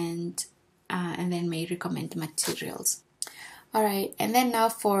document, and then may recommend materials. All right, and then now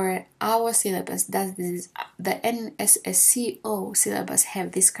for our syllabus, does the NSSCO syllabus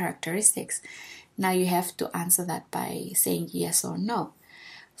have these characteristics? Now you have to answer that by saying yes or no.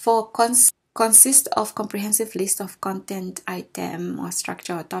 For consist of comprehensive list of content, item, or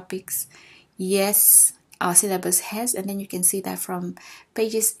structure or topics, yes, our syllabus has. And then you can see that from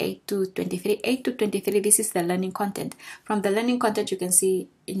pages 8 to 23. 8 to 23, this is the learning content. From the learning content, you can see,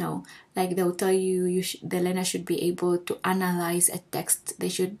 like they'll tell you, the learner should be able to analyze a text. They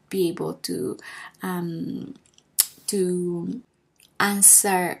should be able to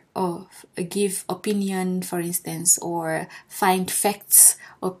answer or give opinion, for instance, or find facts,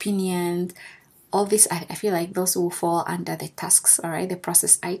 opinion. All this, I feel like those will fall under the tasks, all right, the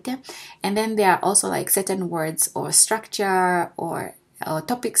process item. And then there are also like certain words or structure or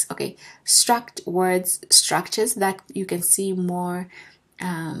topics, okay, words, structures that you can see more,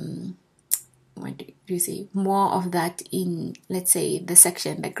 what do you see, more of that in, let's say,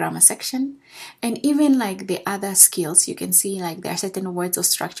 the grammar section. And even like the other skills, you can see like there are certain words or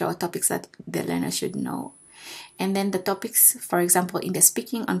structure or topics that the learner should know. And then the topics, for example, in the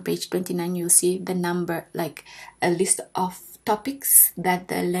speaking on page 29, you'll see the number, like a list of topics that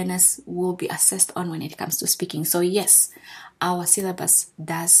the learners will be assessed on when it comes to speaking. So yes, our syllabus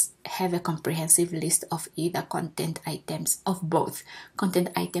does have a comprehensive list of either content items, of both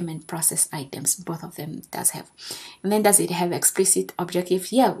content item and process items. Both of them does have. And then does it have explicit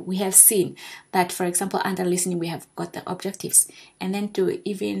objectives? Yeah, we have seen that, for example, under listening, we have got the objectives. And then to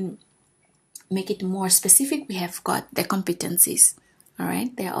even make it more specific, we have got the competencies. All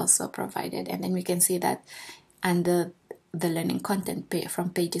right, they're also provided. And then we can see that under the learning content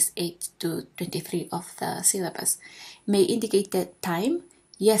from pages 8 to 23 of the syllabus. May indicate the time.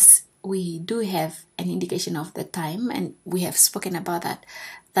 Yes, we do have an indication of the time, and we have spoken about that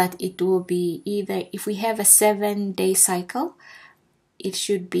it will be either, if we have a 7-day cycle, it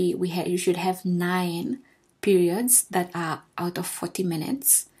should be, you should have 9 periods that are out of 40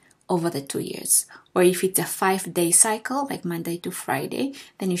 minutes over the 2 years. Or if it's a 5-day cycle, like Monday to Friday,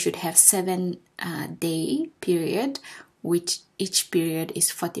 then you should have 7-day period, which each period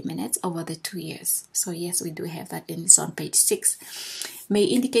is 40 minutes over the 2 years. So yes, we do have that, and it's on page 6. May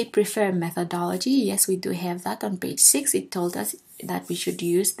indicate preferred methodology. Yes, we do have that on page 6. It told us that we should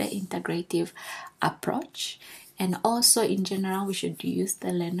use the integrative approach, and also in general we should use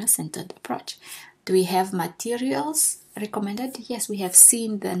the learner-centered approach. Do we have materials recommended? Yes, we have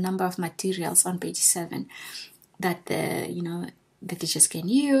seen the number of materials on page 7 that the teachers can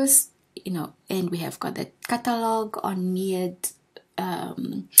use. And we have got the catalog on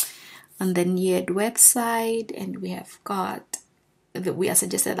on the NEAD website, and we have got we are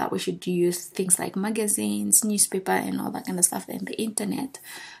suggested that we should use things like magazines, newspaper, and all that kind of stuff, and the internet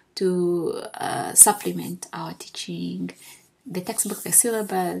to supplement our teaching, the textbook, the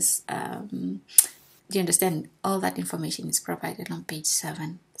syllabus. Do you understand? All that information is provided on page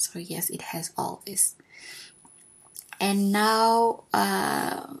 7. So yes, it has all this. And now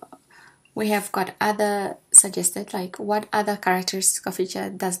we have got other suggested, like what other characteristic or feature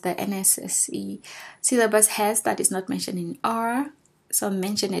does the NSSE syllabus has that is not mentioned in R? So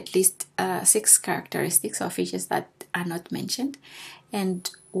mention at least 6 characteristics or features that are not mentioned, and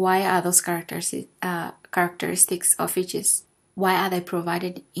why are those characteristics or features? Why are they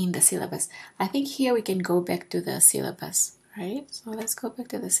provided in the syllabus? I think here we can go back to the syllabus, right? So let's go back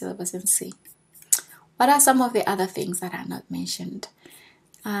to the syllabus and see what are some of the other things that are not mentioned.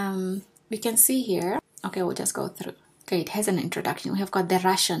 We can see here, okay, we'll just go through. Okay, it has an introduction. We have got the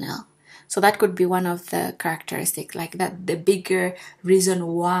rationale. So that could be one of the characteristics, like that, the bigger reason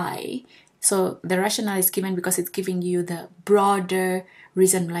why. So the rationale is given because it's giving you the broader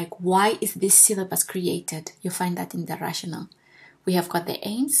reason, like why is this syllabus created? You find that in the rationale. We have got the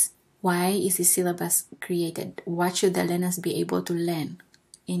aims. Why is this syllabus created? What should the learners be able to learn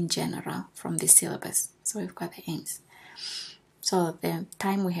in general from this syllabus? So we've got the aims. So the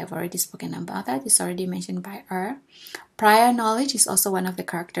time, we have already spoken about that. It's already mentioned by R. Prior knowledge is also one of the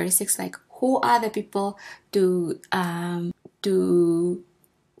characteristics, like who are the people to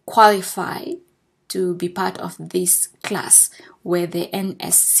qualify to be part of this class where the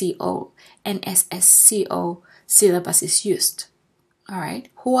NSSCO syllabus is used. All right,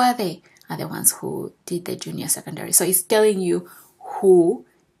 who are they? Are the ones who did the junior secondary. So it's telling you who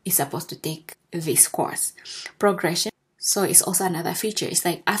is supposed to take this course. Progression. So it's also another feature. It's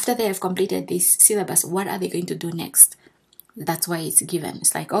like after they have completed this syllabus, what are they going to do next? That's why it's given.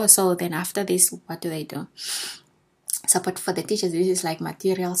 It's like, oh, so then after this, what do they do? Support for the teachers. This is like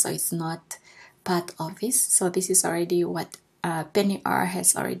material, so it's not part of this. So this is already what Penny R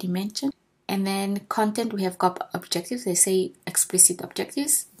has already mentioned. And then content, we have got objectives. They say explicit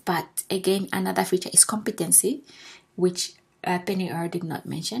objectives. But again, another feature is competency, which Penny R did not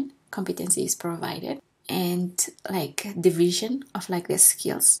mention. Competency is provided. And like division of like the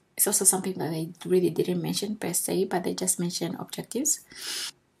skills. It's also something that they really didn't mention per se, but they just mentioned objectives.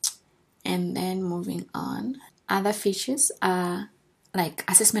 And then moving on, other features are like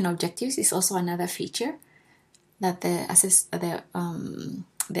assessment objectives is also another feature that the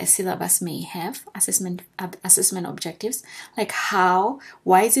syllabus may have. Assessment objectives, like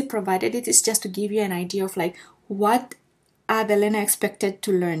why is it provided? It is just to give you an idea of like what are the learner expected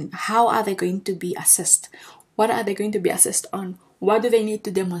to learn? How are they going to be assessed? What are they going to be assessed on? What do they need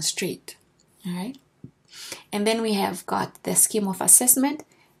to demonstrate? All right. And then we have got the scheme of assessment,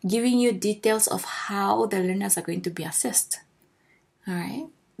 giving you details of how the learners are going to be assessed. All right.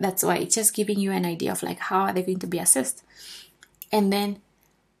 That's why it's just giving you an idea of like how are they going to be assessed. And then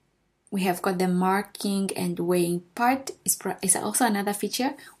we have got the marking and weighing part is also another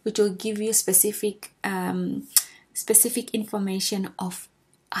feature which will give you specific information of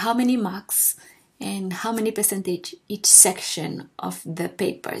how many marks and how many percentage each section of the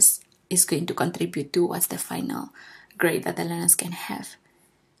papers is going to contribute towards the final grade that the learners can have.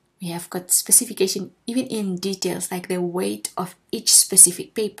 We have got specification even in details like the weight of each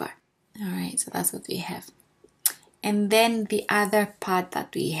specific paper. All right, so that's what we have. And then the other part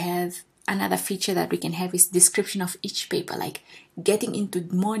that we have, another feature that we can have is description of each paper, like getting into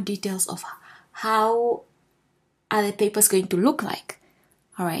more details of how are the papers going to look like.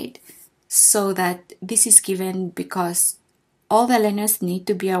 All right, so that this is given because all the learners need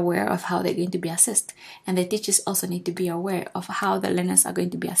to be aware of how they're going to be assessed, and the teachers also need to be aware of how the learners are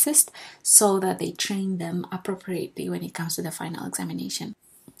going to be assessed so that they train them appropriately when it comes to the final examination.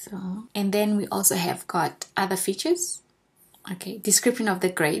 So, and then we also have got other features. Okay, description of the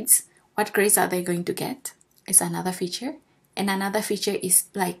grades. What grades are they going to get is another feature. And another feature is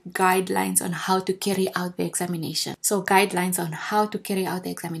like guidelines on how to carry out the examination. So guidelines on how to carry out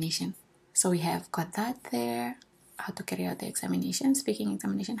the examination. So we have got that there. How to carry out the examination, speaking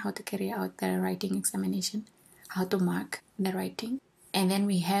examination, how to carry out the writing examination, how to mark the writing. And then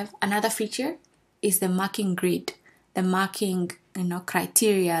we have another feature is the marking grid, the marking,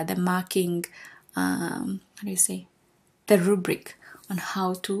 criteria, the marking, the rubric on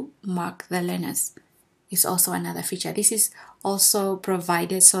how to mark the learners is also another feature. This is also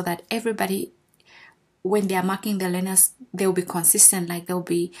provided so that everybody, when they are marking the learners, they'll be consistent, like they'll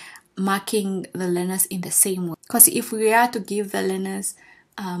be marking the learners in the same way. Because if we are to give the learners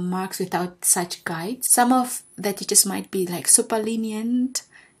marks without such guides, some of the teachers might be like super lenient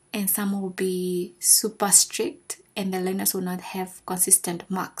and some will be super strict, and the learners will not have consistent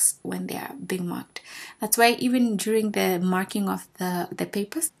marks when they are being marked. That's why even during the marking of the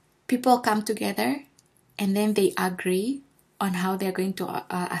papers, people come together and then they agree on how they're going to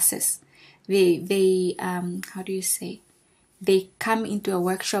assess. They come into a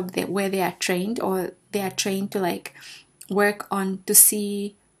workshop where they are trained, or they are trained to like work on to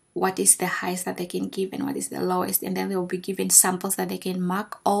see what is the highest that they can give and what is the lowest, and then they will be given samples that they can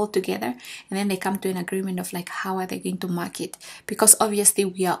mark all together, and then they come to an agreement of like how are they going to mark it, because obviously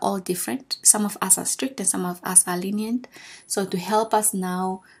we are all different. Some of us are strict and some of us are lenient. So to help us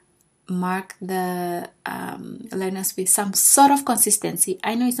now mark the learners with some sort of consistency,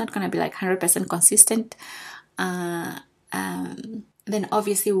 I know it's not going to be like 100% consistent, then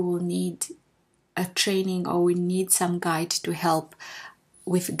obviously we will need a training, or we need some guide to help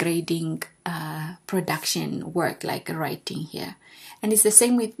with grading production work like writing here. And it's the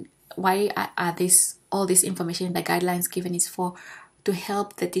same with why are all this information, the guidelines given is for to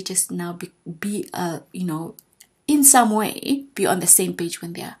help the teachers now be in some way be on the same page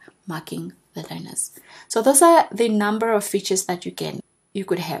when they are marking the learners. So those are the number of features that you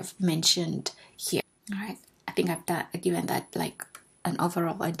could have mentioned here. All right, I think I've given that like an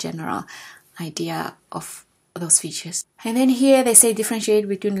overall, a general idea of those features. And then here they say differentiate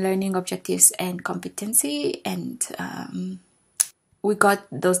between learning objectives and competency, and we got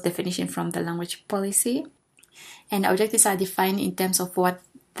those definitions from the language policy. And objectives are defined in terms of what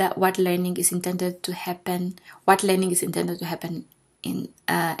learning is intended to happen, in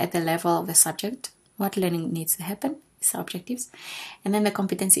at the level of the subject, what learning needs to happen is objectives. And then the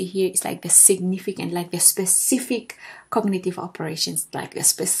competency here is like the significant, like the specific cognitive operations, like the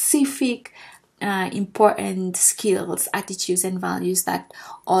specific important skills, attitudes and values that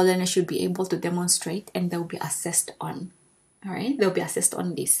all learners should be able to demonstrate, and they'll be assessed on. All right, they'll be assessed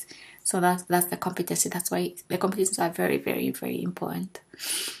on this. So that's the competency. That's why the competencies are very, very, very important.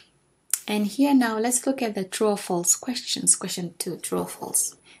 And here now, let's look at the true or false questions. Question 2, true or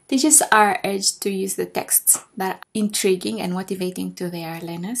false. Teachers are urged to use the texts that are intriguing and motivating to their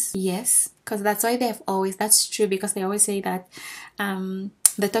learners. Yes, because that's why that's true, because they always say that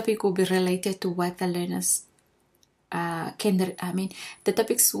the topic will be related to what the learners the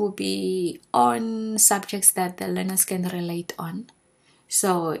topics will be on subjects that the learners can relate on.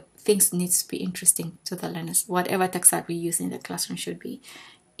 So things need to be interesting to the learners. Whatever text that we use in the classroom should be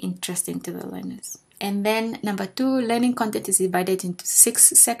interesting to the learners. And then number 2, learning content is divided into 6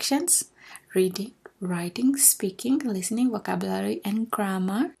 sections: reading, writing, speaking, listening, vocabulary, and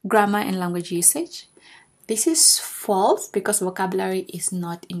grammar and language usage. This is false because vocabulary is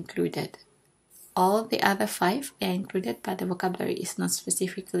not included. All the other 5 are included, but the vocabulary is not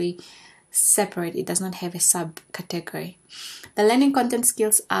specifically separate. It does not have a subcategory. The learning content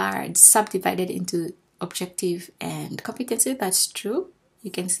skills are subdivided into objective and competency. That's true.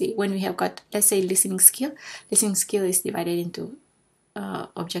 You can see when we have got, let's say, listening skill is divided into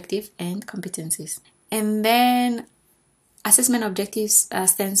objective and competencies. And then assessment objectives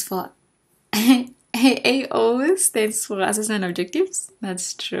stands for AO stands for assessment objectives.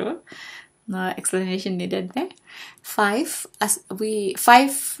 That's true. No explanation needed there. Five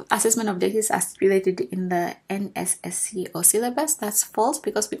assessment objectives as related in the NSSCO syllabus. That's false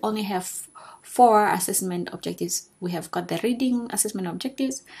because we only have 4 assessment objectives. We have got the reading assessment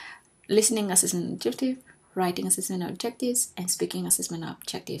objectives, listening assessment objective, writing assessment objectives, and speaking assessment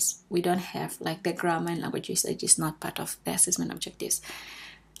objectives. We don't have like the grammar and language usage is not part of the assessment objectives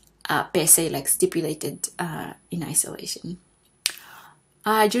per se, like stipulated in isolation.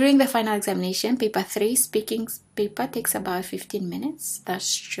 During the final examination, paper 3 speaking paper takes about 15 minutes.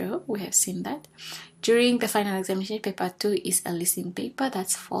 That's true, we have seen that. During the final examination, paper 2 is a listening paper.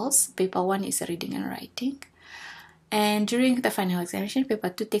 That's false. Paper 1 is a reading and writing. And during the final examination, paper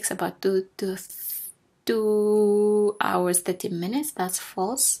 2 takes about 2 hours 30 minutes. That's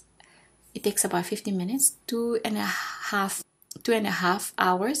false. It takes about 50 minutes. 2.5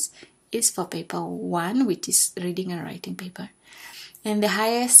 hours is for paper 1, which is reading and writing paper. And the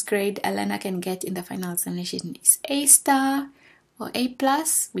highest grade a learner can get in the final examination is A star or A+,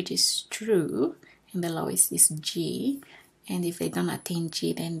 which is true, and the lowest is G. And if they don't attain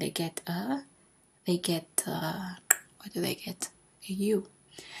G, then they get what do they get? A U.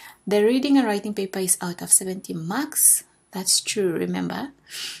 The reading and writing paper is out of 70 marks. That's true, remember.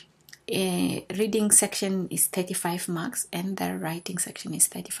 Reading section is 35 marks and the writing section is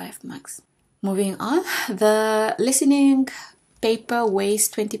 35 marks. Moving on, the listening paper weighs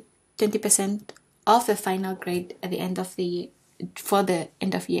 20% of the final grade at the end of the year, for the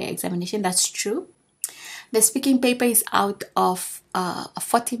end of year examination. That's true. The speaking paper is out of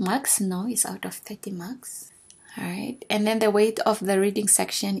 40 marks. No, it's out of 30 marks. All right. And then the weight of the reading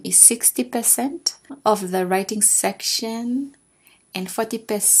section is 60% of the writing section and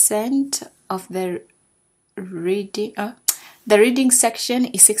 40% of the reading. The reading section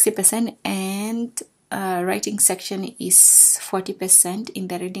is 60% and writing section is 40% in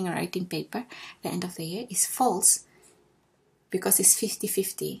the reading and writing paper at the end of the year is false because it's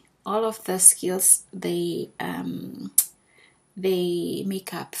 50-50. All of the skills, they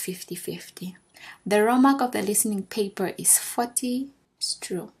make up 50-50. The raw mark of the listening paper is 40. It's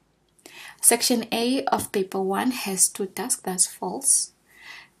true. Section A of paper 1 has 2 tasks. That's false.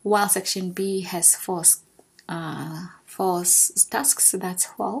 While section B has 4 tasks. That's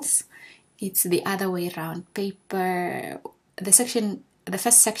false. It's the other way around. The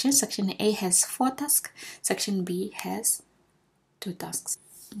first section, section A has 4 tasks. Section B has 2 tasks.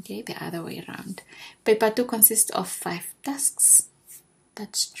 Okay, the other way around. Paper 2 consists of 5 tasks.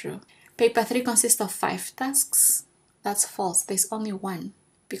 That's true. Paper 3 consists of 5 tasks. That's false. There's only 1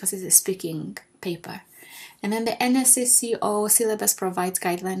 because it's a speaking paper. And then the NSSCO syllabus provides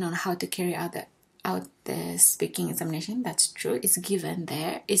guidelines on how to carry out the speaking examination. That's true. It's given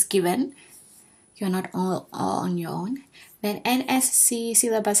there. It's given. You're not all on your own. Then NSC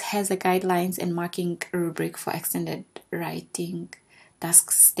syllabus has the guidelines and marking rubric for extended writing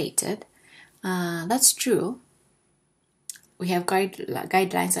tasks stated. That's true. We have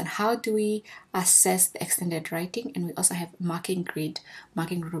guidelines on how do we assess the extended writing, and we also have marking grid,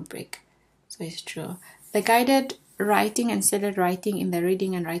 marking rubric. So it's true. The guided writing and standard writing in the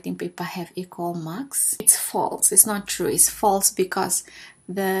reading and writing paper have equal marks. It's false. It's not true. It's false because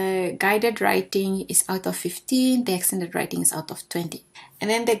the guided writing is out of 15, the extended writing is out of 20.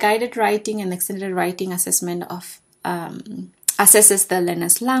 And then the guided writing and extended writing assessment of assesses the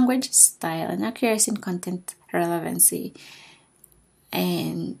learner's language, style, and accuracy, and content relevancy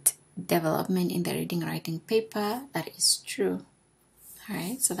and development in the reading and writing paper. That is true. All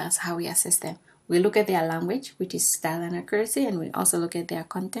right, so that's how we assess them. We look at their language, which is style and accuracy, and we also look at their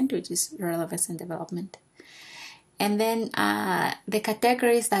content, which is relevance and development. And then the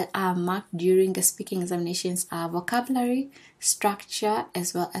categories that are marked during the speaking examinations are vocabulary, structure,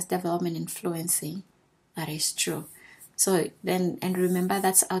 as well as development and fluency. That is true. So then, and remember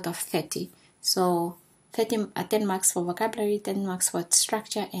that's out of 30. So 10 marks for vocabulary, 10 marks for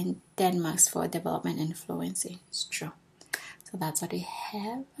structure, and 10 marks for development and fluency. It's true. So that's what we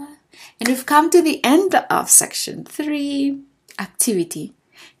have. And we've come to the end of section 3, activity.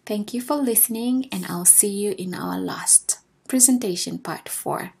 Thank you for listening, and I'll see you in our last presentation, part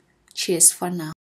 4. Cheers for now.